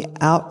the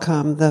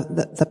outcome,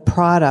 the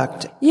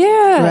product.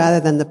 Yeah. Rather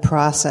than the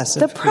process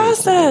of the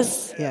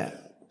process. Yeah.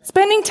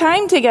 Spending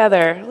time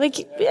together. It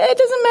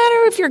doesn't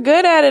matter if you're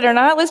good at it or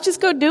not. Let's just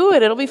go do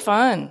it. It'll be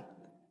fun.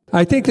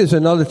 I think there's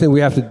another thing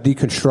we have to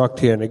deconstruct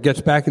here, and it gets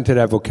back into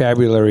that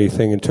vocabulary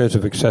thing in terms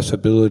of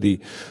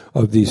accessibility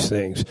of these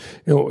things.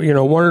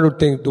 One of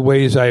the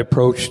ways I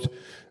approached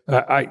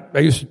I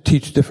used to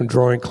teach different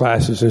drawing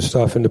classes and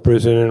stuff in the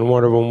prison, and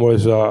one of them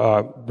was,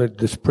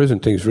 this prison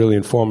thing's really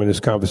informing this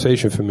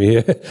conversation for me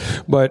here.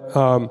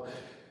 But,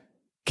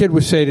 kid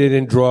would say they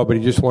didn't draw, but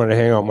he just wanted to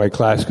hang out in my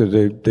class because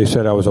they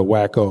said I was a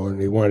wacko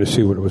and he wanted to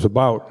see what it was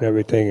about and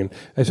everything. And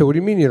I said, what do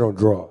you mean you don't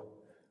draw?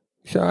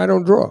 He said, I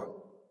don't draw.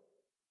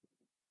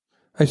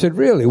 I said,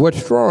 really?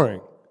 What's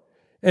drawing?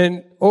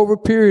 And over a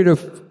period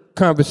of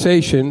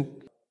conversation,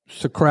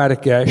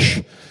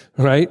 Socratic-ish,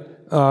 right,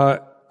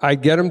 I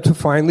get him to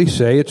finally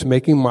say it's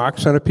making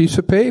marks on a piece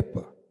of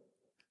paper.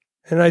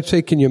 And I'd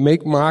say, can you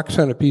make marks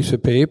on a piece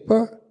of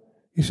paper?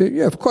 He said,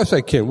 yeah, of course I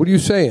can. What are you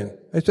saying?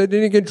 I said,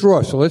 then you can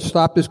draw, so let's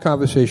stop this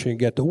conversation and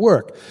get to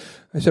work.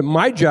 I said,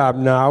 my job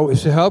now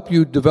is to help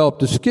you develop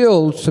the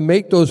skills to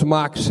make those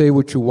marks say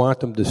what you want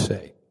them to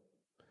say.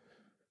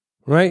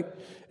 Right?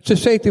 It's the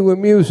same thing with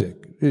music.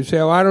 You say,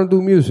 oh, I don't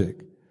do music.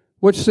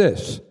 What's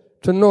this?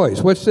 It's a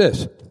noise. What's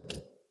this?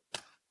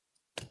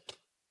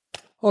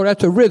 Oh,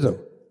 that's a rhythm.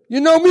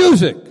 You know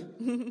music.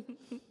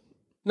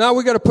 Now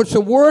we got to put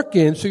some work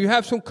in so you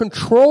have some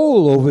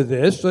control over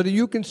this so that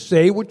you can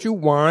say what you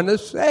want to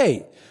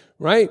say.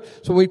 Right?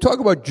 So when we talk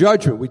about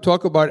judgment, we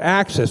talk about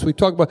access, we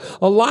talk about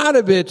a lot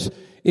of it's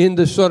in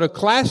the sort of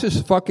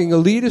classist fucking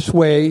elitist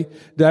way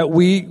that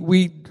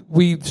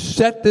we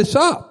set this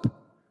up.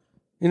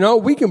 You know,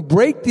 we can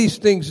break these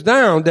things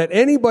down that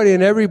anybody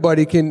and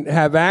everybody can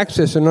have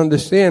access and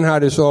understand how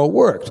this all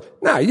works.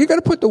 Now, you got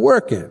to put the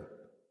work in,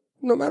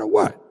 no matter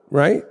what,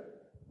 right?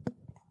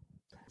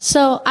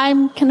 So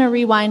I'm going to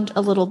rewind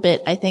a little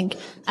bit, I think.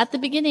 At the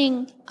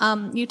beginning,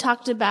 you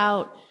talked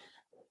about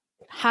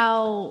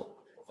how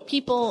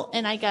people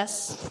and I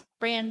guess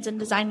brands and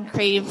design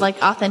crave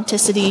like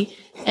authenticity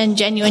and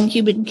genuine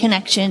human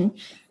connection.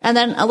 And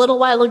then a little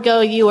while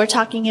ago, you were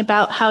talking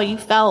about how you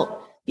felt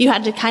you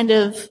had to kind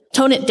of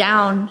tone it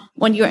down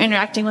when you were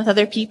interacting with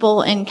other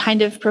people and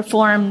kind of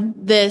perform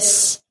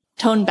this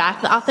tone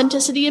back the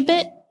authenticity a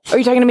bit. Are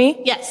you talking to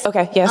me? Yes.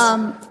 Okay, yes.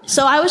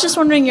 So I was just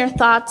wondering your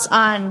thoughts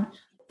on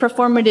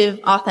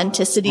performative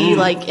authenticity,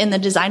 like in the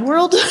design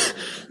world.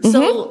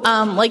 So,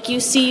 like you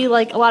see,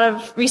 like a lot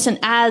of recent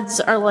ads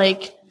are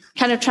like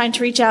kind of trying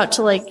to reach out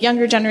to like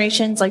younger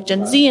generations, like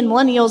Gen Z and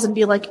millennials, and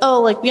be like,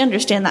 oh, like we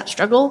understand that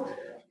struggle.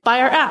 Buy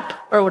our app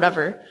or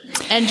whatever.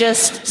 And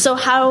just, so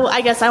how,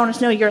 I guess I want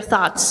to know your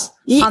thoughts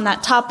on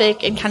that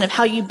topic and kind of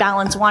how you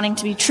balance wanting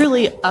to be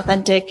truly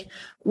authentic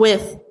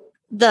with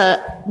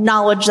the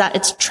knowledge that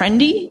it's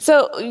trendy.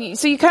 So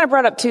you kind of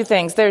brought up two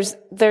things. There's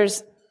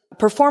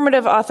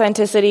performative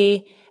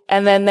authenticity,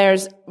 and then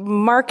there's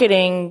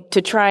marketing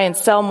to try and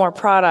sell more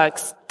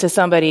products to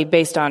somebody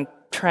based on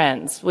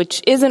trends,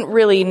 which isn't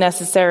really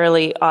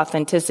necessarily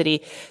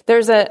authenticity.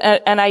 There's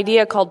an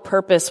idea called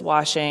purpose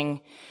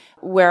washing,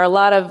 where a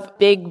lot of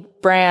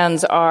big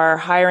brands are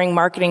hiring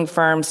marketing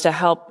firms to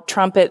help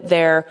trumpet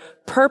their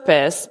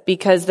purpose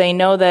because they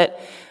know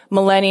that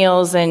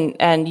millennials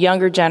and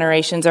younger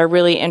generations are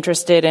really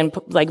interested in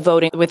like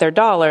voting with their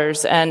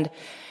dollars and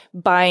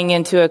buying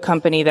into a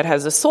company that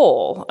has a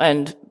soul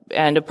and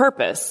a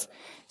purpose.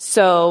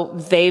 So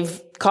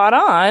they've caught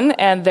on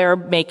and they're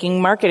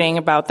making marketing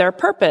about their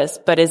purpose.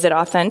 But is it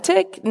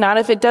authentic? Not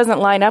if it doesn't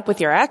line up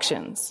with your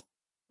actions.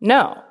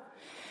 No.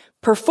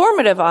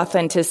 Performative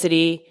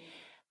authenticity,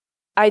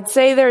 I'd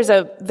say there's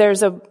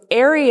a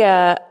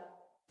area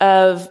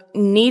of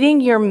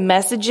needing your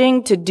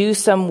messaging to do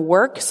some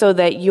work so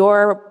that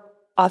your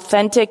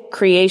authentic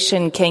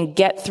creation can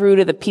get through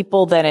to the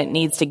people that it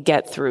needs to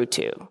get through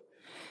to.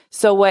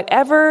 So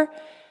whatever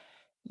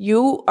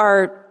you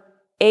are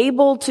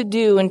able to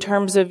do in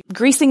terms of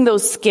greasing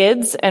those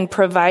skids and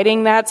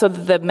providing that so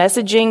that the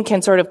messaging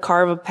can sort of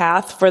carve a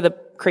path for the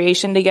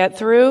creation to get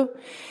through,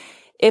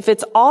 if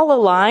it's all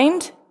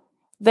aligned,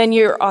 then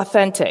you're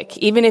authentic,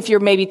 even if you're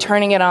maybe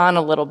turning it on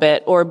a little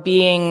bit or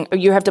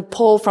you have to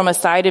pull from a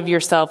side of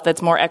yourself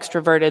that's more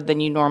extroverted than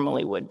you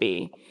normally would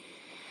be.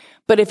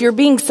 But if you're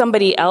being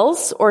somebody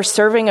else or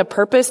serving a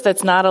purpose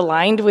that's not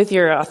aligned with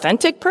your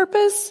authentic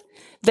purpose,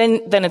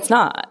 then it's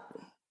not.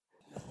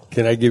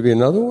 Can I give you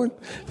another one?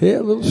 Yeah,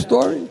 a little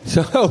story.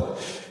 So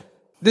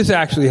this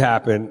actually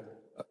happened,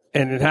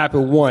 and it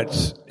happened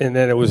once, and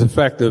then it was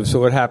effective,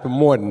 so it happened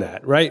more than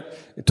that, right?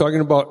 You're talking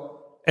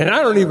about, and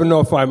I don't even know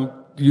if I'm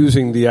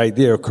using the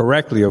idea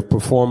correctly of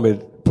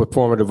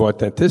performative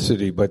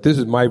authenticity, but this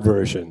is my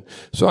version.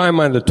 So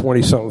I'm on the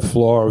 20-something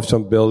floor of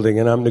some building,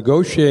 and I'm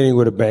negotiating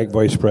with a bank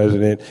vice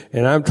president,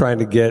 and I'm trying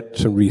to get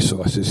some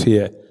resources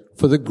here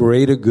for the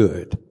greater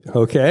good,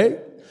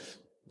 okay?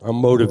 I'm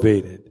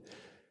motivated.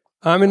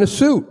 I'm in a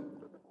suit.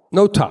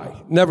 No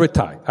tie. Never a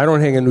tie. I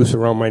don't hang a noose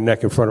around my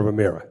neck in front of a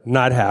mirror.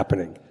 Not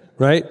happening,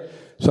 right?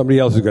 Somebody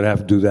else is going to have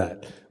to do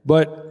that.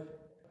 But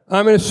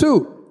I'm in a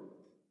suit.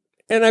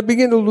 And I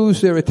begin to lose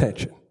their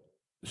attention.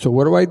 So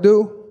what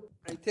do?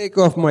 I take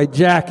off my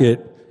jacket,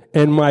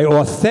 and my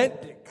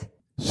authentic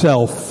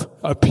self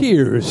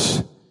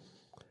appears.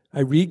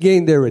 I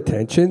regain their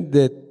attention.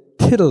 They're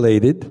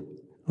titillated,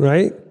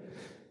 right?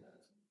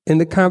 And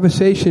the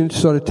conversation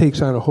sort of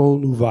takes on a whole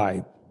new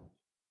vibe.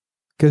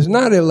 Because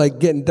now they're like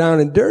getting down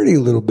and dirty a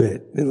little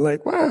bit. And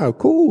like, wow,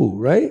 cool,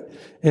 right?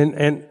 And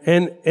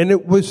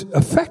it was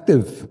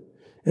effective.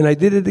 And I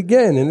did it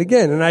again and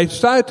again. And I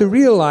started to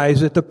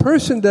realize that the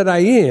person that I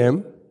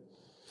am,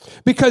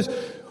 because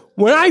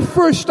when I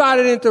first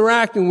started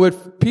interacting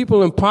with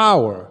people in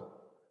power,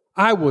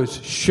 I was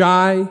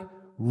shy,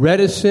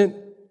 reticent,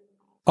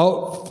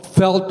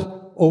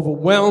 felt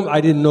overwhelmed. I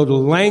didn't know the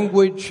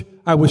language.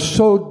 I was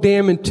so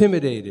damn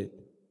intimidated,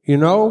 you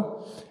know?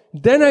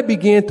 Then I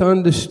began to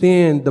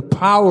understand the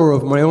power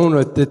of my own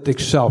authentic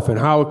self and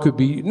how it could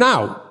be.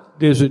 Now,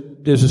 there's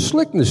a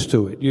slickness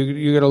to it.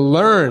 You got to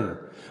learn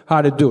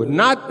how to do it.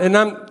 And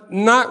I'm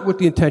not with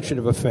the intention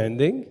of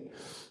offending,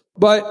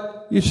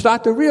 but you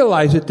start to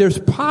realize that there's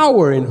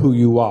power in who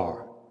you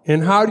are.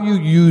 And how do you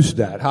use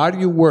that? How do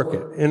you work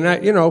it? And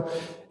that, you know,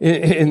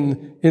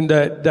 in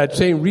that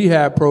same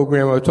rehab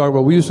program I was talking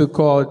about, we used to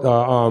call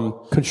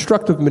it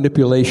constructive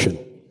manipulation,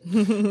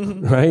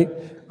 right?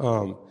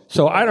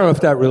 So I don't know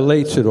if that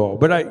relates at all,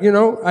 but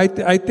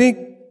I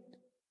think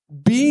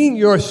being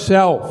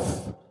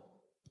yourself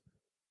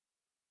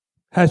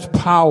has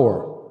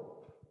power.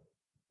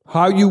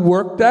 How you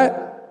work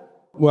that?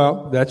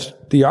 Well, that's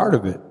the art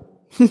of it,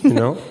 you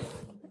know?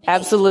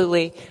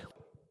 Absolutely.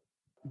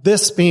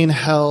 This being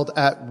held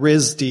at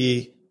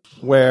RISD,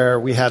 where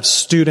we have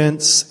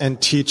students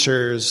and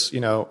teachers,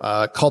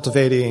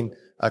 cultivating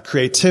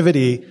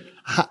creativity,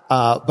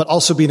 but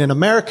also being in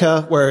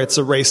America, where it's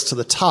a race to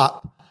the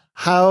top.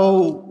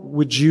 How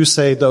would you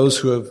say those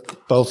who have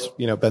both,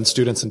 been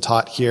students and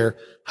taught here,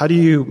 how do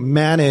you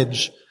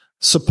manage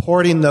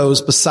supporting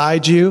those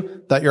beside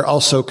you that you're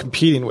also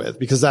competing with?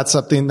 Because that's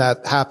something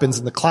that happens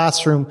in the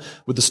classroom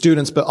with the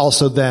students, but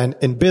also then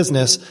in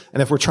business.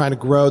 And if we're trying to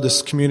grow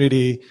this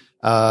community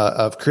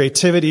of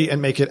creativity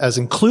and make it as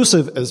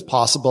inclusive as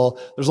possible,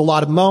 there's a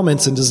lot of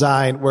moments in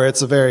design where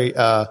it's a very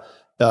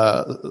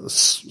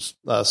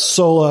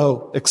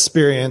solo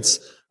experience,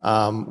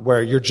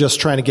 where you're just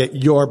trying to get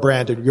your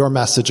brand and your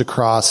message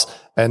across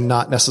and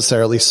not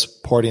necessarily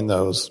supporting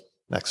those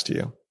next to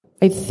you.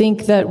 I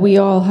think that we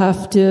all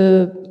have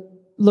to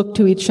look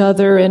to each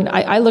other, and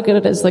I look at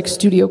it as like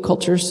studio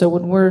culture. So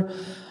when we're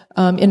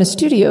in a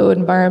studio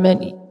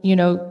environment,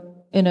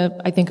 in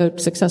a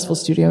successful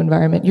studio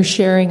environment, you're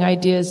sharing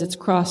ideas. It's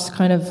cross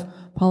kind of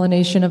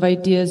pollination of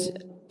ideas,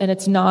 and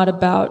it's not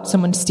about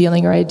someone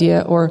stealing your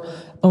idea or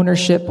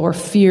ownership or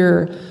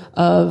fear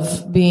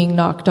of being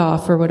knocked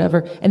off or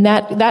whatever. And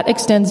that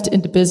extends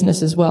into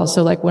business as well.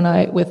 So like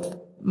with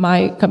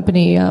my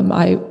company,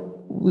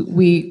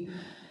 we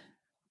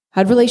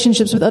had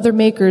relationships with other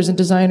makers and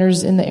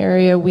designers in the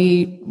area.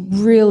 We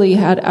really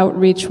had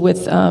outreach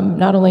with,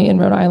 not only in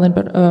Rhode Island,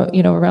 but,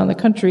 around the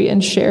country,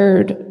 and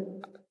shared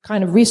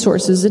kind of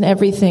resources and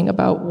everything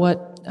about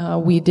what,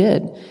 we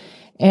did.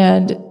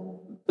 And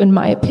in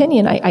my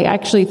opinion, I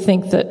actually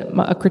think that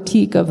a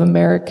critique of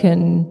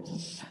American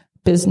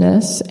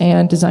business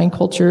and design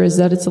culture is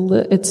that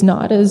it's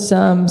not as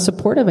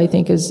supportive, I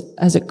think,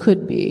 as it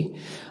could be.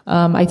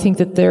 I think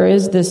that there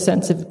is this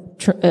sense of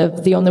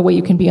the only way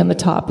you can be on the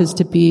top is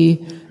to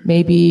be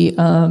maybe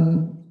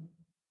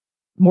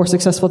more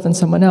successful than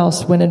someone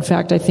else, when in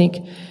fact I think,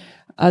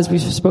 as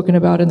we've spoken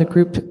about in the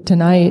group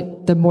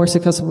tonight, the more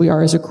successful we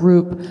are as a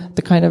group,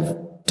 the kind of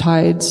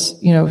tides,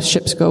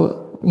 ships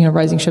go,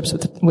 rising ships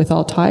with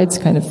all tides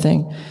kind of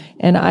thing.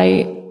 And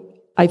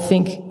I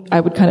think I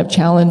would kind of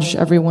challenge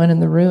everyone in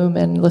the room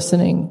and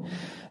listening,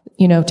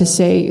 to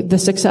say the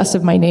success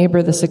of my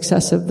neighbor, the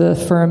success of the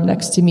firm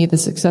next to me, the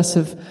success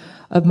of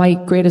my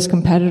greatest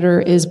competitor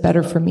is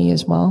better for me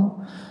as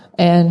well.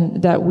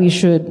 And that we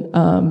should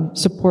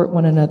support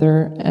one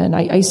another. And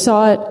I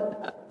saw it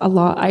a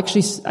lot. I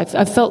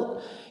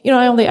felt,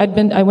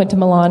 I went to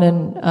Milan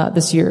and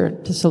this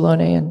year to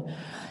Salone, and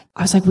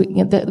I was like, we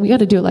got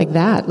to do it like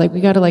that. Like,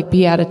 we got to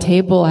be at a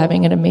table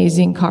having an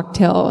amazing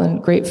cocktail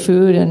and great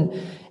food,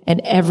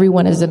 and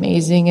everyone is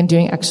amazing and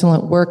doing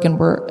excellent work,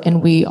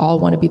 and we all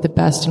want to be the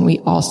best, and we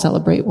all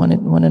celebrate one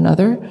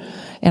another.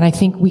 And I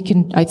think we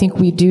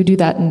do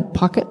that in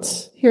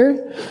pockets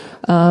here,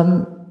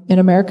 in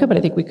America, but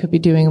I think we could be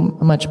doing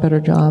a much better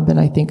job. And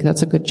I think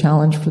that's a good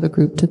challenge for the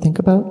group to think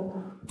about.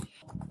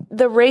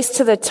 The race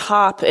to the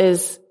top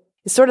is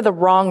sort of the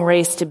wrong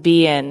race to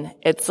be in.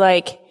 It's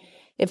like,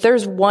 if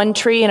there's one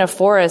tree in a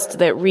forest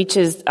that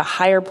reaches a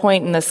higher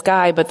point in the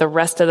sky, but the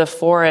rest of the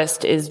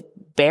forest is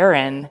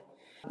barren,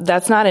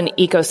 that's not an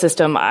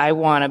ecosystem I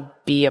want to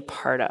be a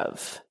part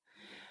of.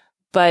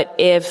 But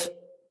if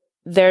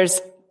there's,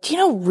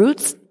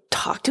 roots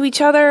talk to each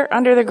other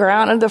under the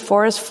ground, under the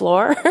forest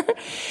floor.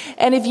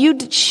 And if you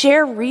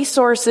share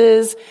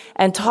resources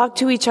and talk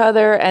to each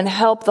other and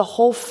help the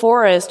whole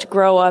forest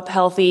grow up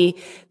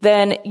healthy,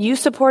 then you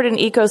support an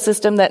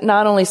ecosystem that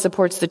not only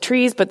supports the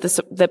trees, but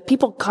that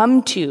people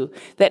come to,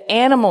 that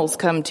animals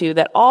come to,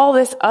 that all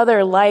this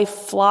other life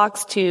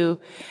flocks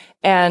to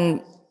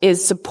and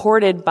is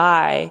supported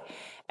by.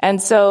 And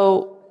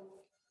so,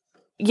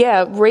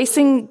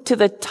 racing to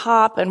the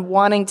top and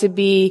wanting to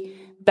be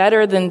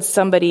better than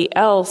somebody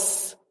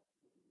else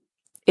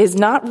is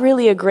not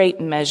really a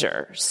great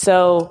measure.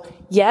 So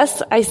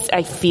yes,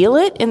 I feel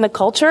it in the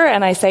culture,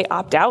 and I say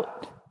opt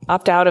out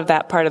of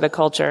that part of the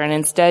culture, and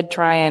instead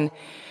try and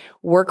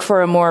work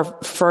for a more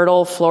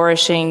fertile,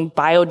 flourishing,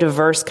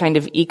 biodiverse kind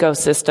of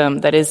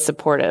ecosystem that is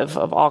supportive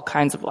of all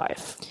kinds of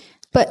life.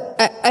 But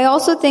I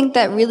also think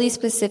that really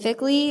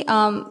specifically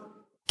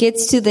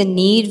gets to the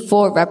need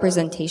for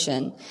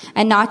representation,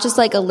 and not just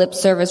like a lip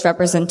service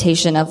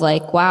representation of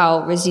like,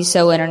 wow, RISD's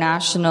so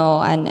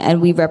international and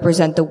we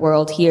represent the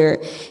world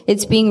here.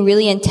 It's being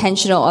really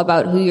intentional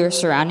about who you're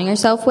surrounding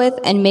yourself with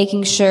and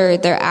making sure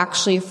they're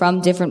actually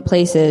from different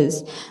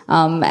places,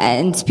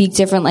 and speak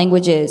different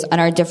languages and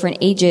are different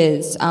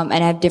ages, and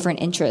have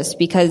different interests.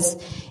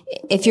 Because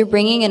if you're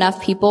bringing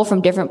enough people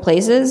from different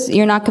places,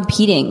 you're not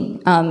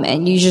competing,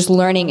 and you're just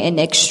learning in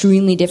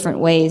extremely different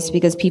ways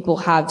because people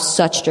have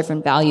such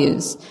different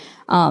values.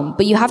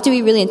 But you have to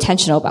be really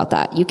intentional about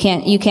that. You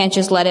can't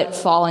just let it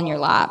fall in your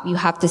lap. You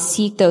have to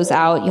seek those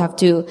out. You have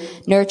to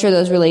nurture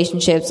those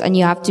relationships, and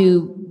you have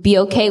to be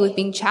okay with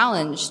being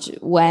challenged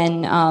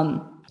when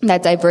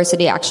that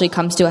diversity actually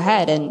comes to a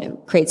head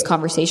and creates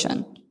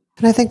conversation.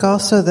 And I think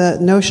also the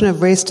notion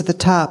of race to the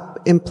top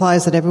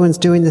implies that everyone's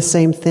doing the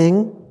same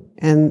thing,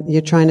 and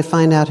you're trying to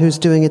find out who's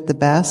doing it the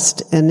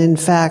best. And in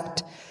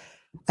fact,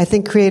 I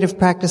think creative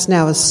practice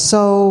now is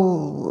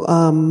so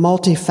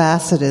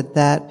multifaceted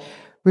that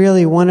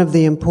really one of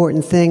the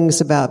important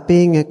things about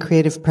being a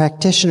creative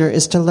practitioner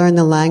is to learn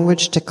the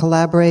language, to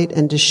collaborate,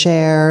 and to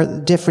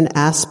share different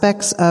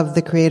aspects of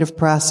the creative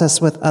process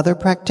with other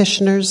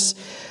practitioners,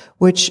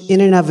 which in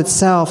and of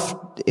itself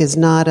is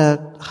not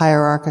a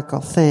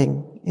hierarchical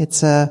thing.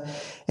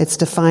 It's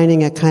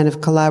defining a kind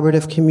of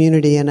collaborative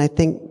community. And I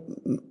think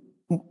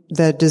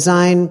the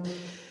design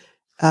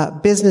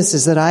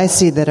businesses that I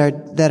see that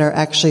are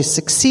actually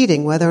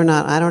succeeding, whether or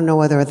not, I don't know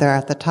whether they're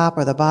at the top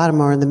or the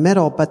bottom or in the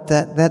middle, but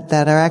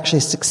that are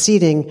actually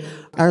succeeding,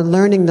 are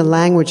learning the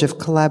language of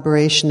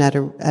collaboration at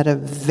a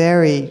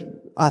very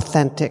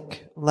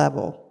authentic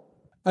level.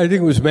 I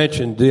think it was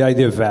mentioned, the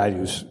idea of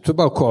values. It's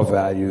about core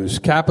values.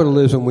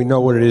 Capitalism, we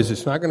know what it is.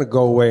 It's not going to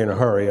go away in a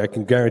hurry. I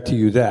can guarantee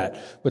you that.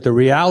 But the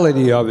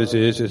reality of it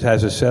is it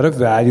has a set of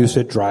values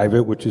that drive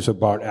it, which is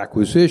about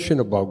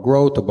acquisition, about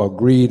growth, about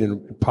greed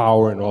and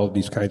power and all of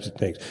these kinds of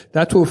things.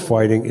 That's what we're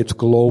fighting. It's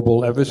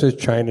global. Ever since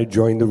China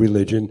joined the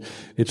religion,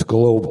 it's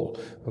global.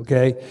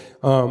 Okay?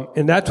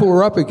 And that's what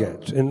we're up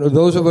against. And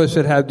those of us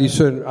that have these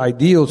certain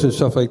ideals and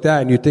stuff like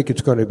that, and you think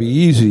it's going to be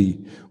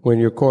easy when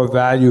your core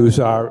values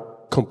are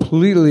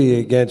completely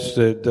against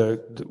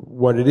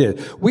what it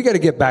is. We got to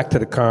get back to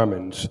the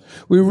commons.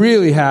 We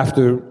really have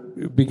to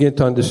begin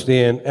to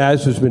understand,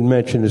 as has been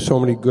mentioned in so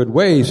many good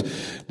ways,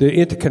 the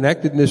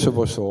interconnectedness of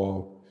us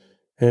all,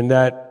 and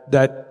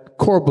that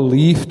core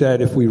belief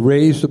that if we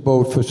raise the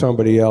boat for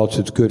somebody else,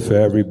 it's good for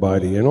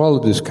everybody, and all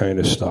of this kind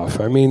of stuff.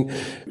 I mean,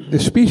 the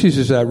species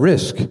is at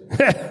risk,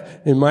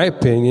 in my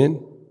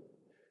opinion.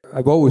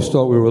 I've always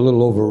thought we were a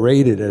little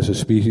overrated as a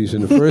species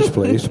in the first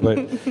place, but,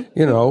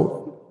 you know,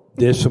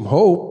 there's some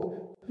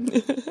hope,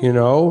 you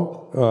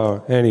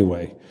know.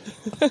 Anyway,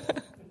 you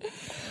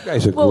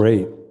guys are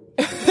great.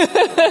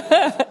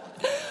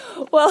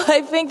 Well,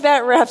 I think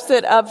that wraps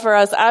it up for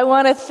us. I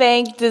want to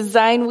thank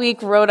Design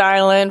Week Rhode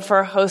Island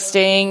for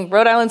hosting,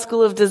 Rhode Island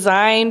School of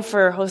Design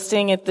for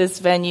hosting at this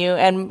venue.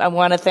 And I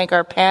want to thank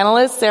our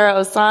panelists, Sarah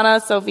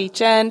Osana, Sophie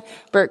Chen,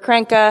 Bert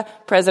Krenka,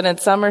 President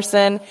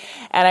Summerson.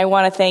 And I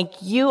want to thank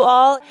you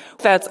all.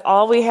 That's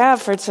all we have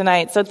for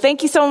tonight. So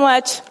thank you so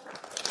much.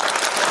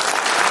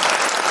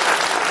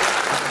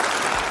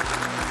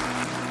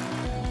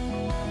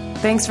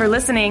 Thanks for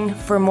listening.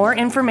 For more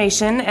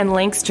information and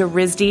links to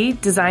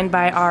RISD, Designed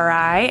by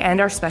RI, and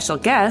our special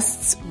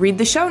guests, read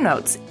the show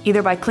notes,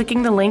 either by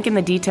clicking the link in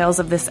the details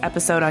of this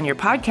episode on your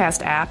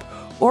podcast app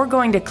or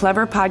going to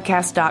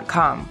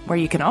cleverpodcast.com, where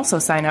you can also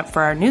sign up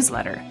for our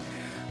newsletter.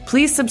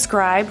 Please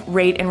subscribe,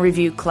 rate, and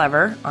review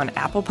Clever on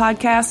Apple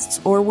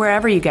Podcasts or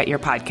wherever you get your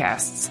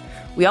podcasts.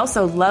 We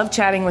also love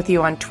chatting with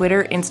you on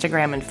Twitter,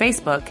 Instagram, and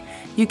Facebook.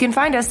 You can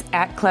find us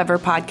at Clever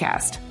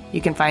Podcast.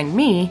 You can find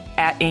me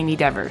at Amy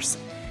Devers.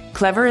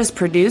 Clever is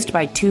produced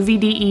by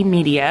 2VDE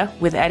Media,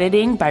 with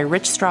editing by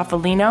Rich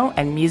Stroffolino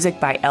and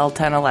music by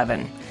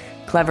L1011.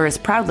 Clever is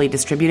proudly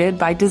distributed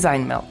by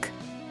Design Milk.